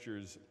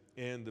pastures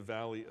and the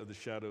valley of the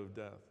shadow of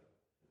death.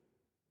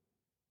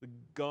 The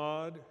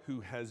God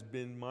who has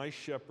been my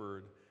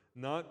shepherd,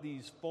 not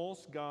these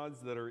false gods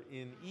that are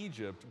in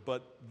Egypt,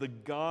 but the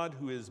God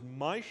who is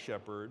my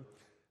shepherd.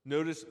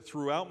 Notice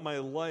throughout my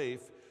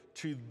life,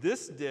 to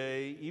this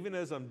day, even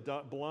as I'm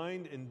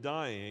blind and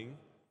dying,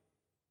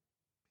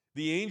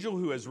 the angel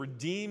who has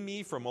redeemed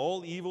me from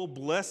all evil,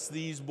 bless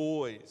these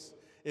boys,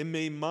 and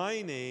may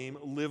my name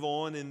live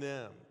on in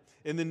them,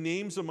 and the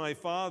names of my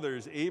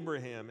fathers,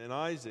 Abraham and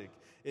Isaac.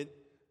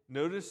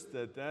 Notice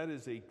that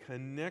is a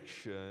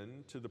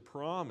connection to the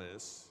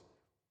promise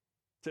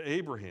to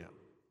Abraham.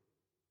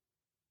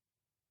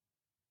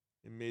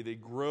 And may they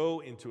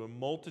grow into a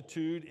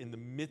multitude in the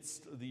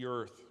midst of the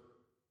earth.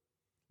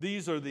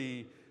 These are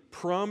the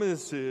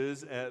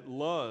promises at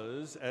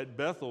Luz, at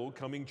Bethel,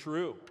 coming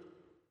true.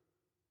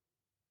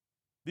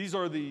 These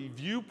are the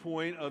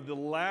viewpoint of the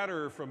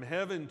ladder from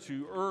heaven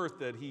to earth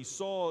that he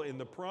saw in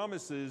the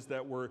promises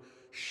that were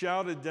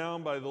shouted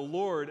down by the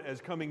Lord as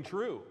coming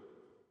true.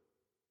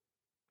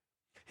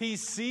 He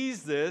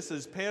sees this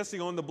as passing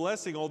on the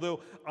blessing.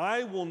 Although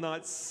I will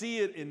not see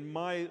it in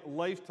my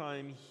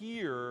lifetime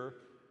here,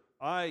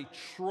 I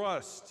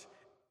trust,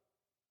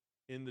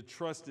 and the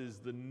trust is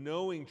the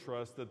knowing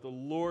trust that the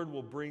Lord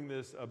will bring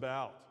this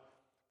about.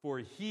 For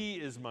he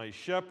is my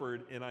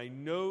shepherd, and I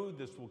know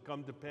this will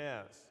come to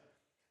pass,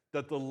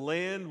 that the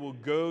land will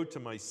go to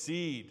my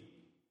seed.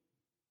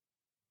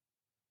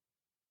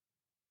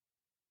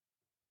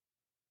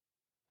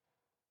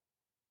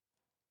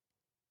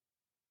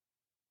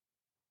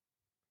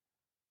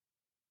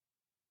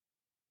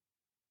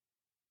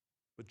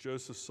 But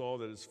Joseph saw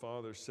that his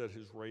father set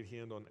his right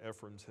hand on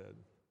Ephraim's head,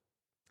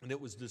 and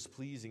it was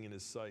displeasing in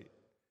his sight.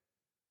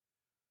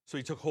 So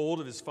he took hold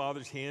of his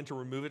father's hand to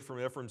remove it from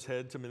Ephraim's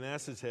head to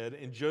Manasseh's head.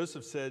 And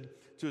Joseph said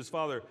to his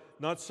father,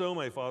 "Not so,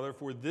 my father,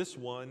 for this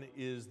one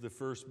is the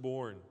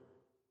firstborn.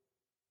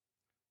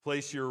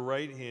 Place your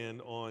right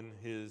hand on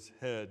his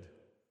head."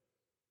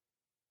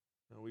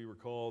 Now we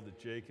recall that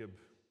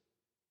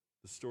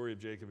the story of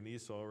Jacob and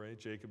Esau, right?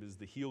 Jacob is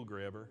the heel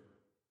grabber,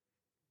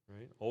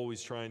 right?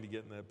 Always trying to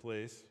get in that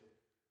place.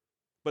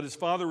 But his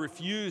father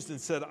refused and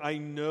said, I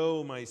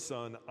know, my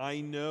son,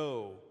 I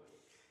know.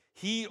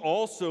 He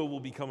also will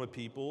become a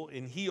people,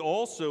 and he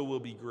also will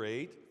be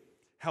great.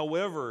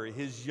 However,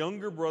 his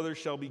younger brother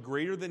shall be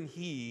greater than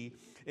he,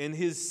 and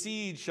his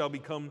seed shall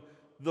become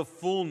the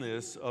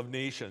fullness of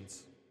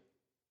nations.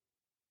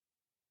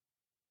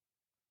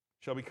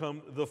 Shall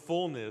become the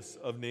fullness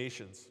of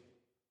nations.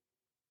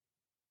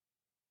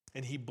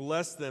 And he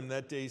blessed them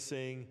that day,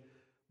 saying,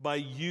 by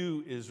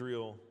you,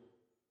 Israel,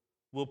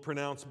 will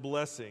pronounce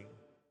blessing,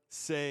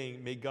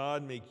 saying, may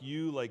God make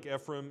you like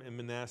Ephraim and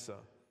Manasseh.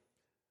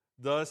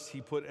 Thus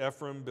he put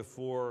Ephraim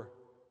before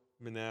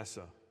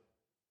Manasseh.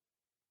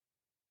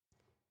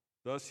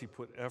 Thus he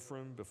put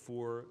Ephraim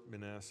before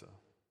Manasseh.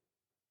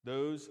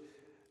 Those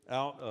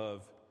out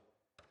of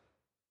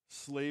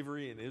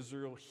slavery in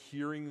Israel,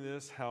 hearing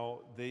this,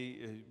 how they,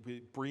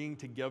 bringing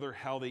together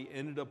how they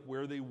ended up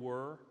where they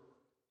were,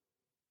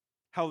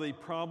 how they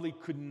probably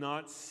could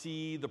not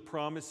see the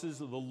promises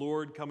of the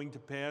Lord coming to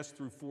pass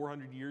through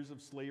 400 years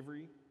of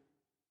slavery,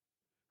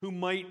 who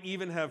might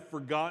even have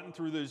forgotten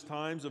through those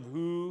times of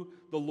who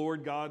the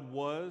Lord God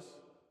was.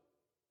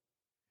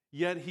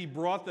 Yet he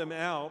brought them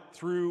out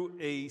through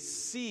a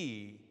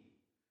sea,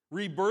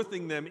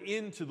 rebirthing them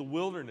into the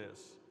wilderness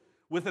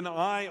with an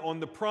eye on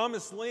the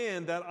promised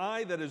land, that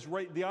eye that is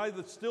right, the eye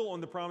that's still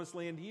on the promised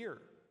land here.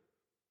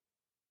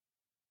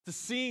 To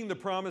seeing the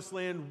promised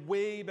land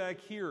way back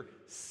here,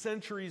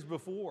 centuries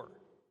before.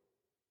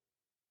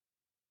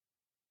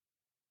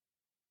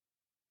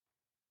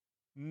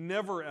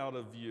 Never out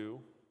of view,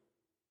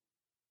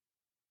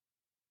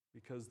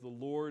 because the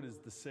Lord is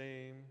the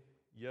same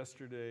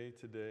yesterday,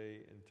 today,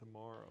 and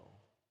tomorrow.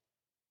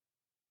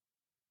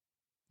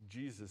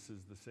 Jesus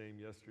is the same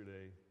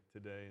yesterday,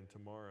 today, and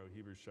tomorrow.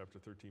 Hebrews chapter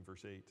 13,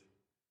 verse 8.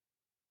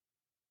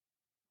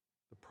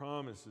 The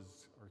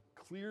promises are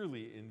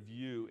clearly in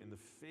view, and the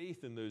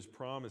faith in those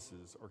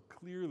promises are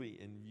clearly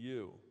in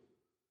view.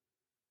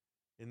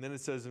 And then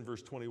it says in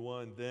verse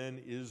 21, then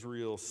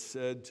Israel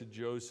said to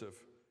Joseph,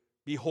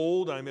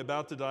 behold, I am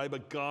about to die,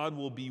 but God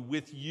will be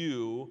with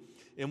you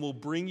and will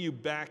bring you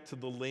back to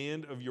the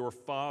land of your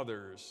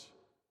fathers.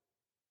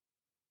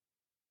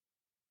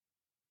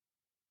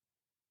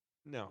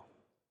 Now,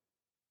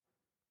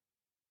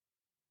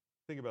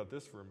 think about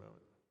this for a moment.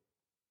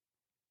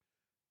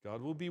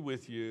 God will be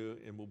with you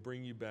and will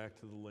bring you back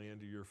to the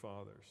land of your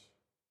fathers.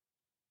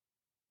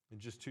 In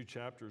just 2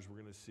 chapters, we're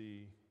going to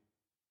see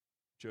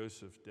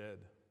Joseph dead,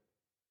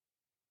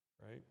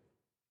 right?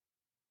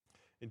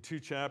 In 2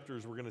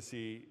 chapters, we're going to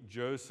see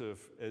Joseph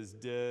as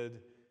dead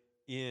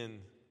in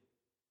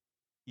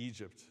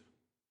Egypt.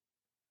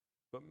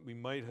 But we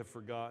might have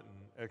forgotten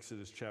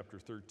Exodus chapter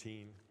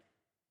 13.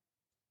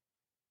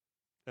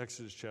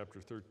 Exodus chapter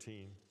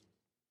 13.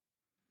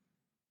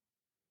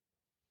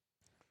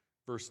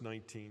 Verse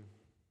 19.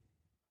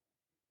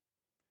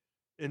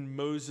 And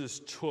Moses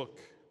took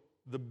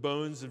the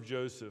bones of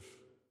Joseph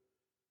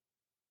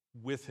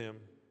with him,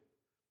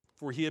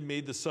 for he had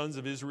made the sons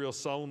of Israel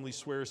solemnly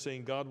swear,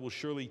 saying, God will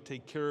surely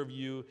take care of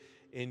you,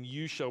 and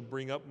you shall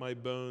bring up my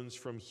bones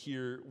from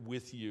here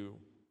with you.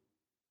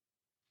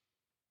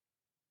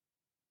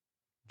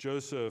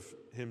 Joseph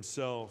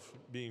himself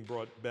being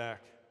brought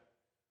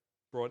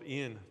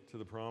in to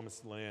the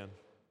promised land.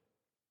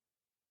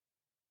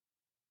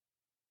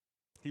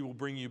 He will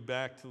bring you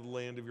back to the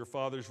land of your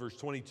fathers. Verse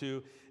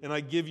 22, and I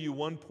give you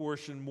one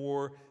portion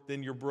more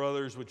than your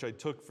brothers, which I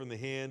took from the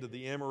hand of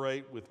the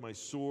Amorite with my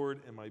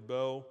sword and my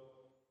bow.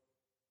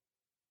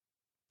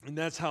 And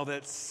that's how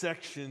that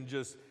section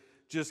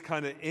just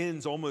kind of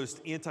ends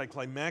almost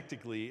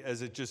anticlimactically,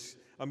 as it just,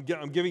 I'm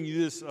giving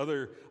you this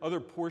other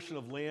portion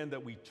of land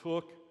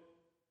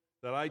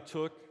that I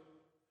took.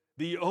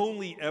 The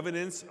only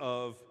evidence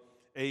of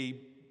a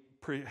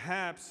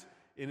perhaps,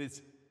 and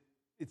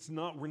it's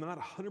not, we're not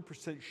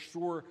 100%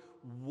 sure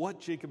what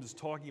Jacob is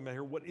talking about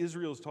here, what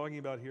Israel is talking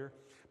about here,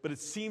 but it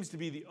seems to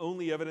be the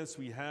only evidence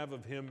we have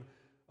of him,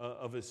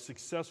 of a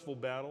successful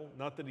battle.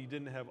 Not that he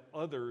didn't have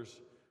others,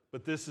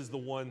 but this is the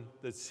one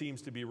that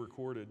seems to be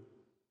recorded.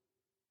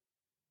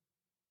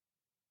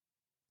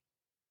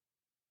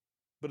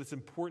 But it's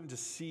important to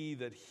see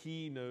that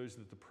he knows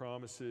that the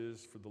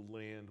promises for the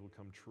land will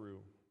come true.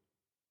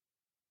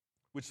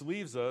 Which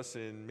leaves us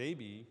in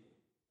maybe,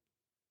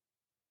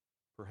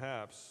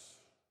 perhaps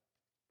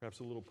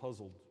a little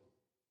puzzled.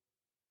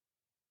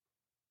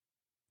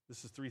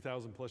 This is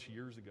 3,000 plus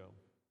years ago.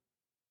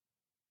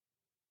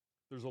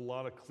 There's a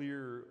lot of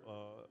clear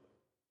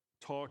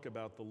talk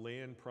about the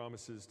land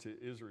promises to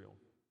Israel.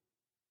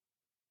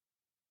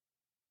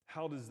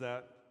 How does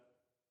that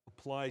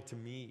apply to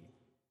me?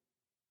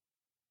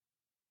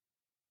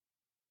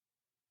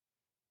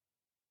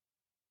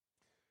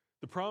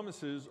 The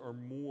promises are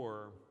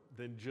more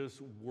than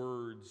just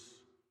words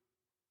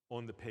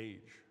on the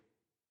page.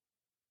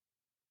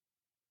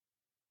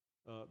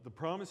 The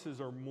promises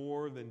are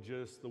more than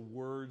just the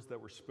words that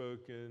were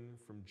spoken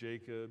from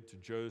Jacob to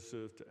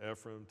Joseph to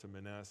Ephraim to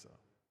Manasseh.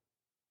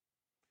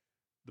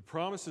 The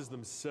promises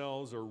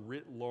themselves are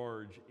writ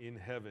large in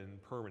heaven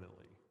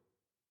permanently.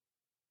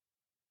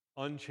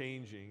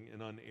 unchanging,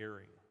 and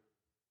unerring.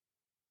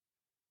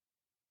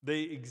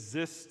 They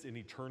exist in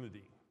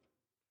eternity,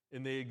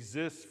 and they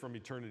exist from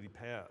eternity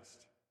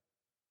past.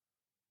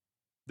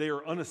 They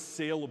are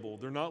unassailable.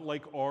 They're not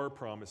like our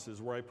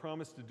promises, where I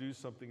promise to do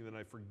something and then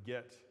I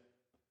forget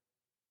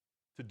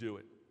to do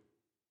it.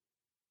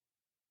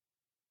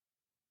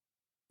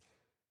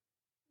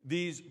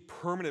 These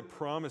permanent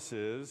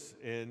promises,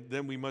 and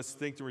then we must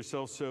think to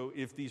ourselves, so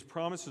if these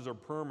promises are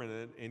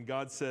permanent and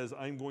God says,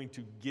 I'm going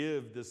to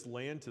give this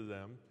land to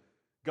them,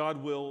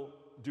 God will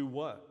do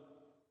what?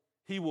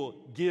 He will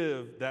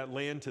give that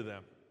land to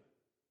them.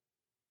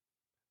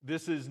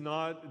 This is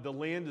not, the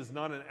land is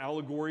not an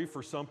allegory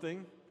for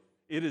something.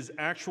 It is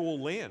actual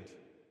land.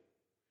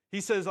 He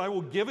says, I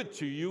will give it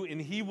to you,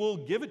 and he will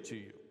give it to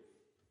you.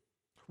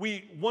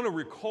 We want to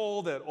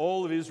recall that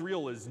all of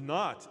Israel is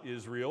not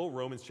Israel,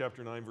 Romans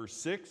chapter 9, verse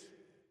 6.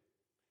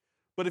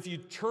 But if you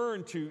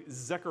turn to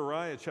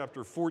Zechariah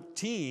chapter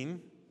 14,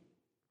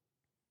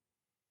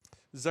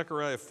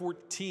 Zechariah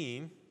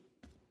 14,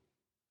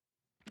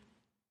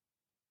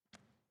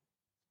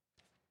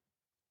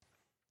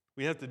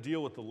 we have to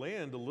deal with the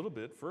land a little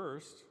bit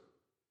first.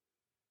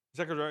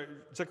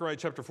 Zechariah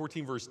chapter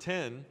 14, verse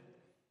 10.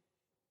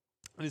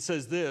 And it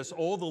says this,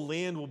 all the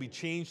land will be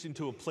changed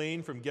into a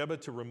plain from Geba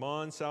to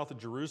Rimmon, south of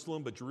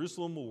Jerusalem, but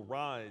Jerusalem will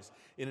rise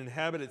and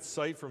inhabit its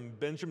site from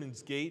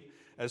Benjamin's gate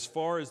as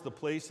far as the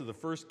place of the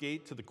first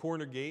gate to the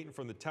corner gate, and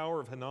from the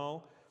tower of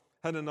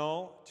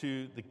Hananel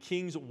to the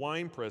king's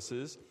wine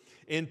presses,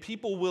 and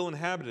people will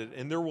inhabit it,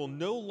 and there will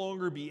no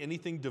longer be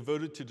anything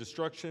devoted to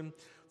destruction,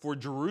 for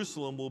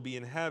Jerusalem will be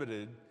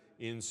inhabited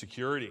in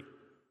security.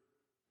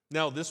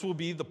 Now, this will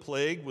be the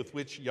plague with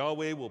which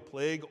Yahweh will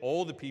plague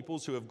all the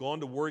peoples who have gone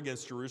to war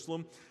against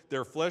Jerusalem.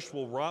 Their flesh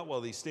will rot while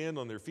they stand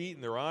on their feet,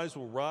 and their eyes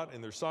will rot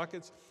in their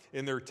sockets,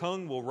 and their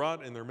tongue will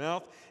rot in their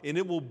mouth. And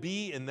it will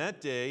be in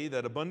that day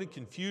that abundant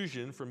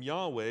confusion from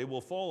Yahweh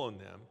will fall on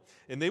them,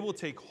 and they will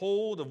take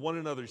hold of one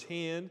another's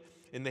hand,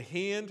 and the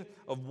hand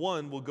of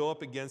one will go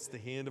up against the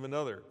hand of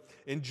another.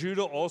 And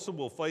Judah also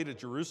will fight at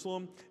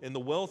Jerusalem, and the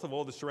wealth of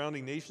all the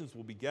surrounding nations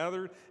will be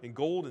gathered, and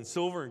gold and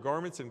silver and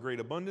garments in great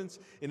abundance.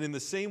 And in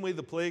the same way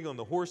the plague on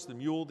the horse, the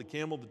mule, the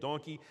camel, the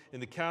donkey,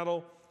 and the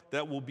cattle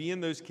that will be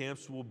in those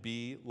camps will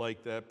be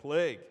like that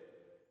plague.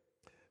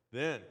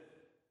 Then,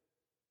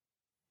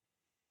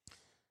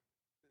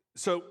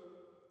 so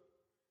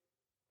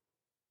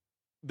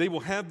they will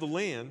have the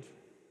land,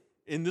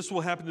 and this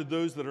will happen to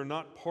those that are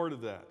not part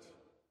of that,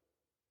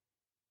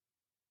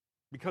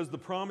 because the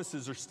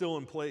promises are still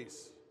in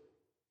place.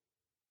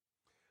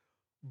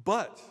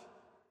 But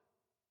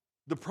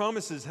the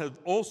promises have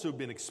also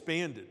been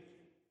expanded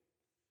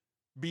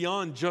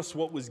beyond just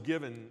what was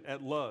given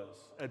at Luz,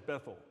 at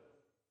Bethel,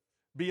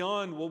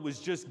 beyond what was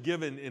just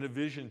given in a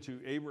vision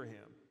to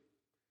Abraham.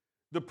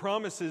 The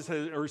promises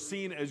are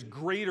seen as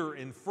greater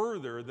and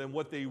further than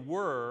what they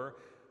were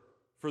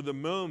for the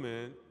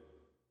moment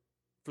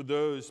for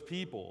those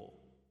people.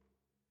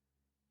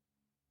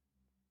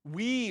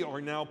 We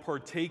are now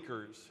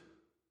partakers,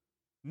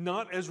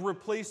 not as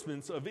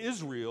replacements of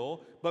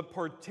Israel, but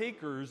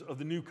partakers of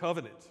the new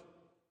covenant.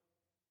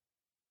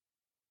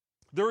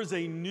 There is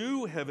a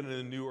new heaven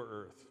and a new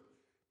earth.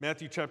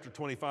 Matthew chapter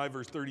 25,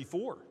 verse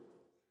 34.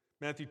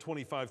 Matthew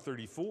 25,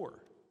 34.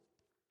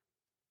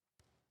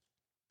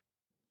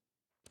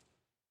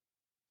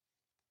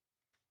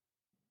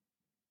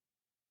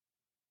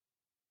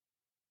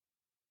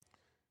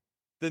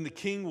 Then the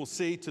king will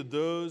say to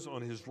those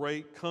on his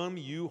right, come,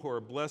 you who are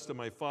blessed of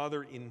my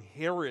Father,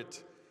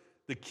 inherit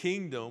the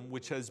kingdom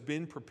which has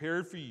been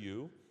prepared for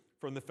you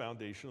from the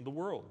foundation of the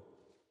world.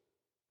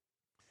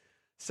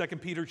 2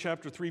 Peter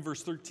chapter 3,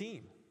 verse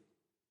 13.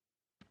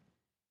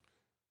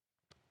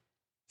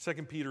 2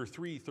 Peter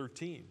 3,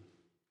 13.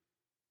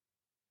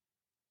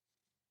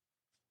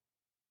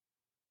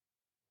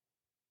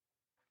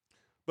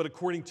 But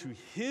according to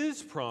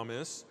his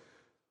promise,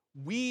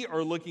 we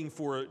are looking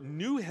for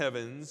new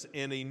heavens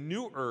and a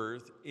new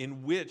earth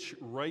in which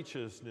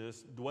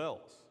righteousness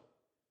dwells.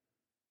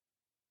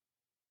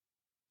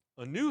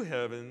 A new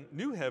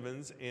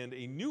heavens and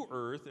a new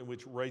earth in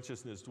which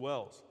righteousness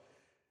dwells.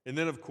 And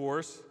then, of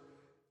course,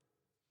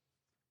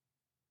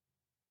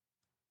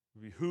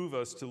 it behooves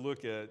us to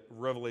look at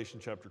Revelation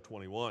chapter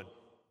 21.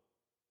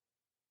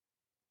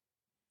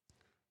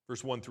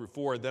 Verse 1 through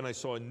 4, then I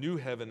saw a new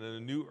heaven and a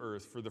new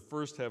earth, for the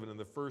first heaven and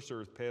the first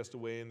earth passed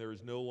away, and there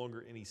is no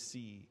longer any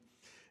sea.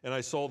 And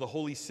I saw the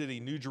holy city,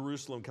 New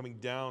Jerusalem, coming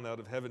down out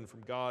of heaven from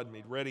God,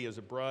 made ready as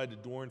a bride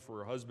adorned for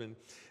her husband.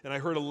 And I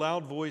heard a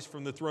loud voice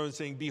from the throne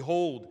saying,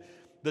 behold,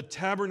 the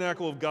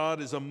tabernacle of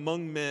God is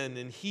among men,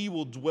 and he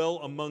will dwell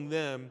among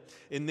them,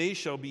 and they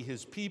shall be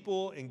his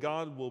people, and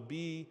God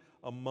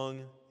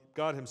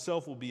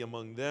himself will be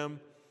among them,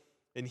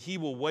 and he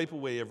will wipe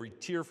away every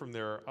tear from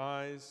their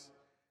eyes.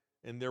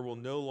 And there will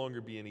no longer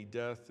be any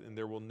death, and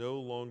there will no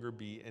longer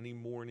be any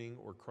mourning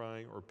or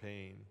crying or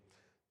pain.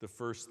 The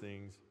first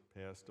things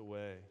passed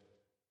away.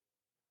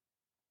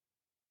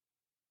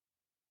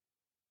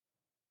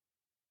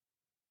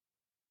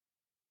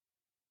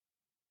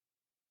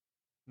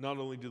 Not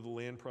only do the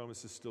land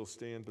promises still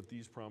stand, but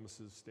these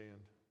promises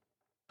stand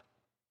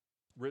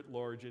writ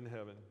large in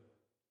heaven,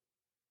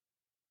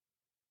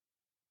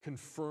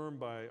 confirmed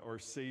by our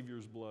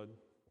Savior's blood,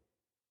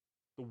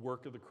 the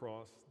work of the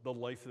cross, the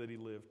life that he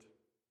lived.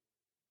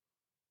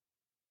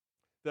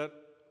 That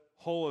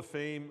hall of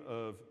fame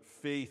of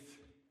faith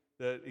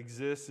that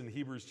exists in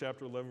Hebrews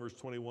chapter 11, verse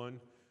 21,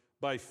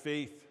 by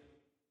faith,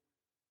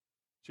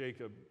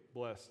 Jacob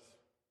blessed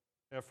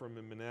Ephraim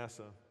and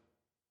Manasseh.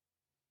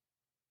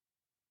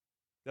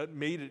 That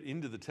made it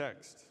into the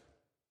text.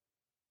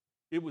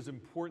 It was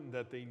important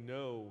that they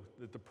know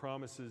that the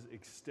promises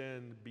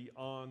extend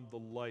beyond the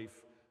life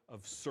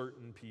of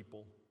certain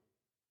people.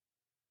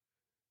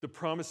 The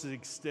promises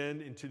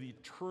extend into the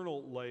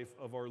eternal life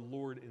of our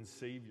Lord and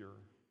Savior,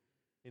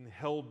 and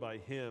held by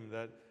him,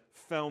 that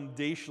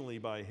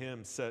foundationally by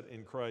him set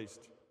in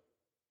Christ.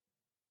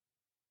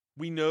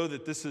 We know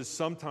that this is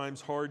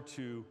sometimes hard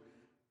to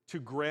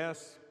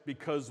grasp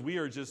because we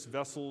are just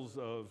vessels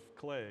of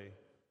clay,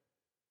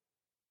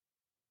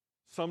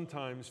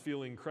 sometimes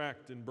feeling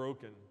cracked and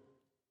broken.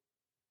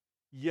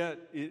 Yet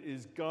it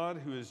is God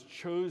who has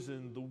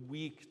chosen the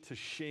weak to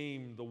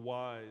shame the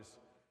wise.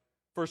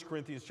 1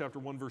 Corinthians chapter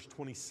 1, verse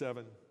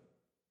 27.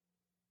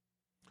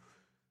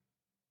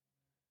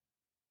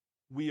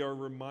 We are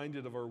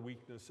reminded of our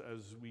weakness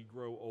as we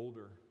grow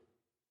older.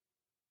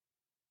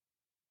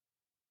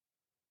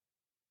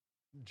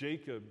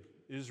 Jacob,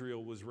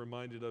 Israel, was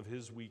reminded of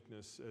his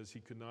weakness as he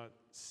could not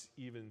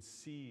even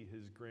see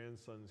his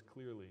grandsons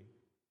clearly,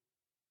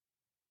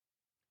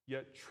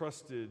 yet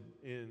trusted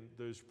in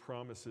those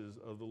promises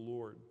of the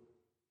Lord.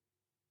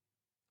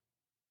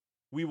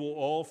 We will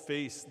all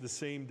face the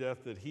same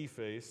death that he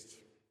faced,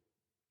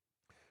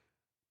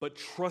 but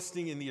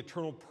trusting in the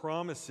eternal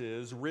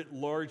promises writ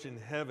large in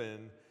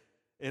heaven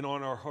and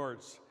on our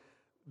hearts,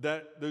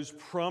 that those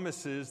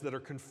promises that are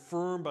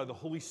confirmed by the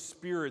Holy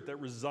Spirit that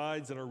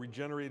resides in our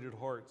regenerated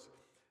hearts,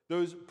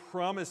 those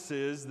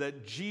promises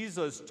that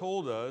Jesus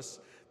told us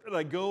that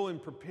I go and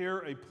prepare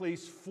a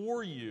place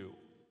for you.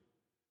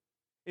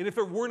 And if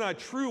it were not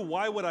true,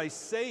 why would I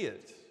say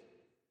it?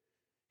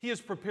 He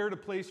has prepared a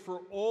place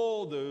for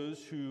all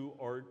those who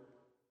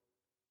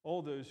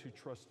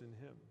trust in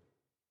him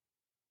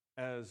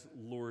as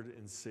Lord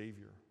and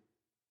Savior.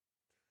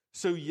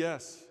 So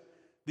yes,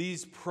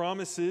 these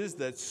promises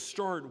that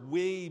start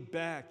way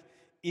back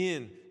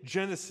in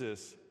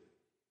Genesis,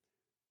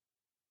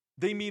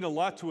 they mean a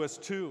lot to us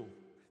too.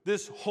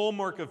 This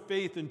hallmark of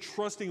faith and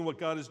trusting in what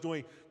God is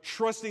doing,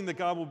 trusting that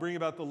God will bring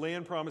about the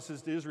land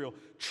promises to Israel,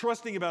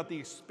 trusting about the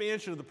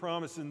expansion of the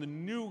promise in the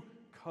new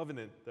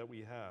covenant that we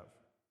have.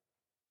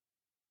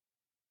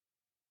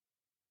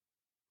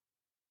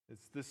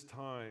 It's this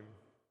time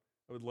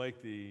I would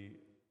like the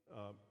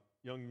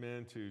young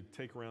men to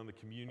take around the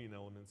communion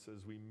elements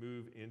as we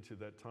move into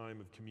that time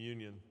of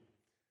communion,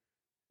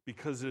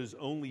 because it is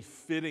only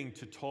fitting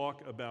to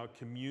talk about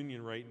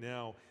communion right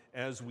now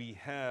as we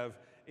have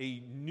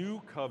a new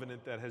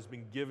covenant that has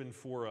been given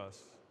for us,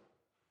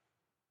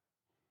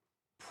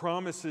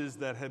 promises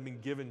that have been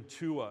given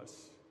to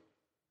us,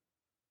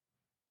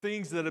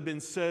 things that have been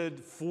said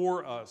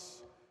for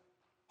us,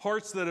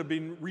 hearts that have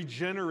been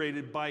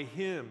regenerated by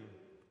him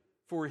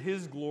for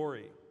his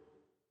glory.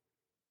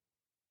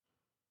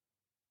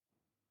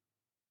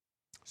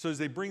 So as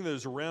they bring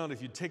those around,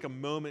 if you take a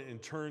moment and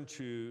turn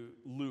to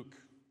Luke,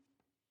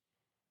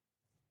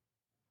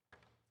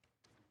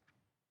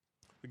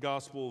 the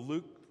Gospel of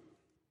Luke.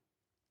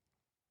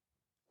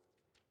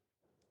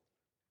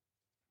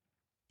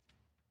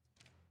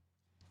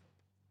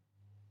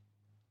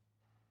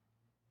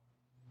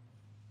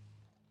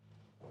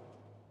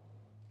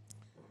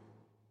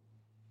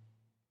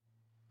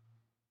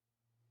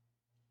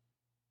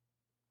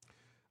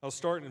 I'll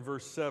start in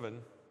verse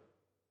 7.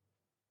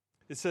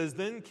 It says,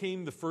 "Then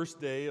came the first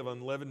day of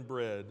unleavened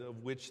bread,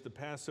 of which the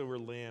Passover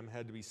lamb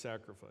had to be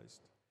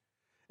sacrificed.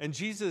 And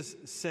Jesus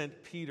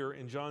sent Peter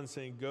and John,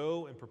 saying,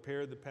 'Go and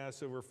prepare the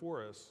Passover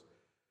for us,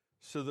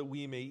 so that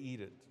we may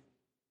eat it.'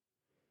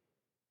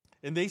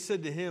 And they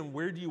said to him,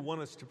 'Where do you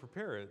want us to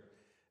prepare it?'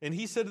 And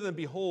he said to them,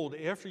 'Behold,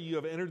 after you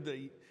have entered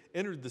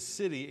the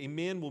city, a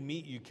man will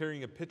meet you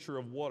carrying a pitcher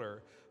of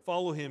water.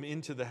 Follow him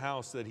into the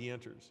house that he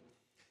enters.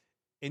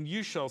 And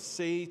you shall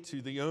say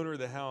to the owner of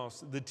the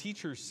house, the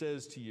teacher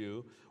says to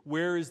you,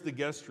 where is the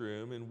guest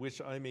room in which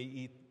I may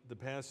eat the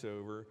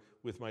Passover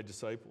with my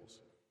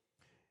disciples?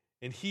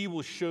 And he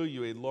will show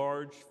you a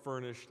large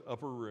furnished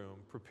upper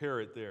room. Prepare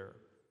it there.'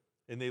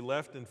 And they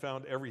left and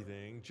found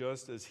everything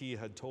just as he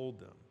had told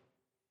them.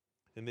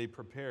 And they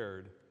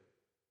prepared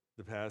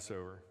the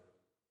Passover."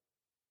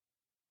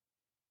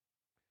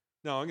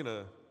 Now I'm going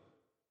to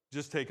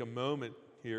just take a moment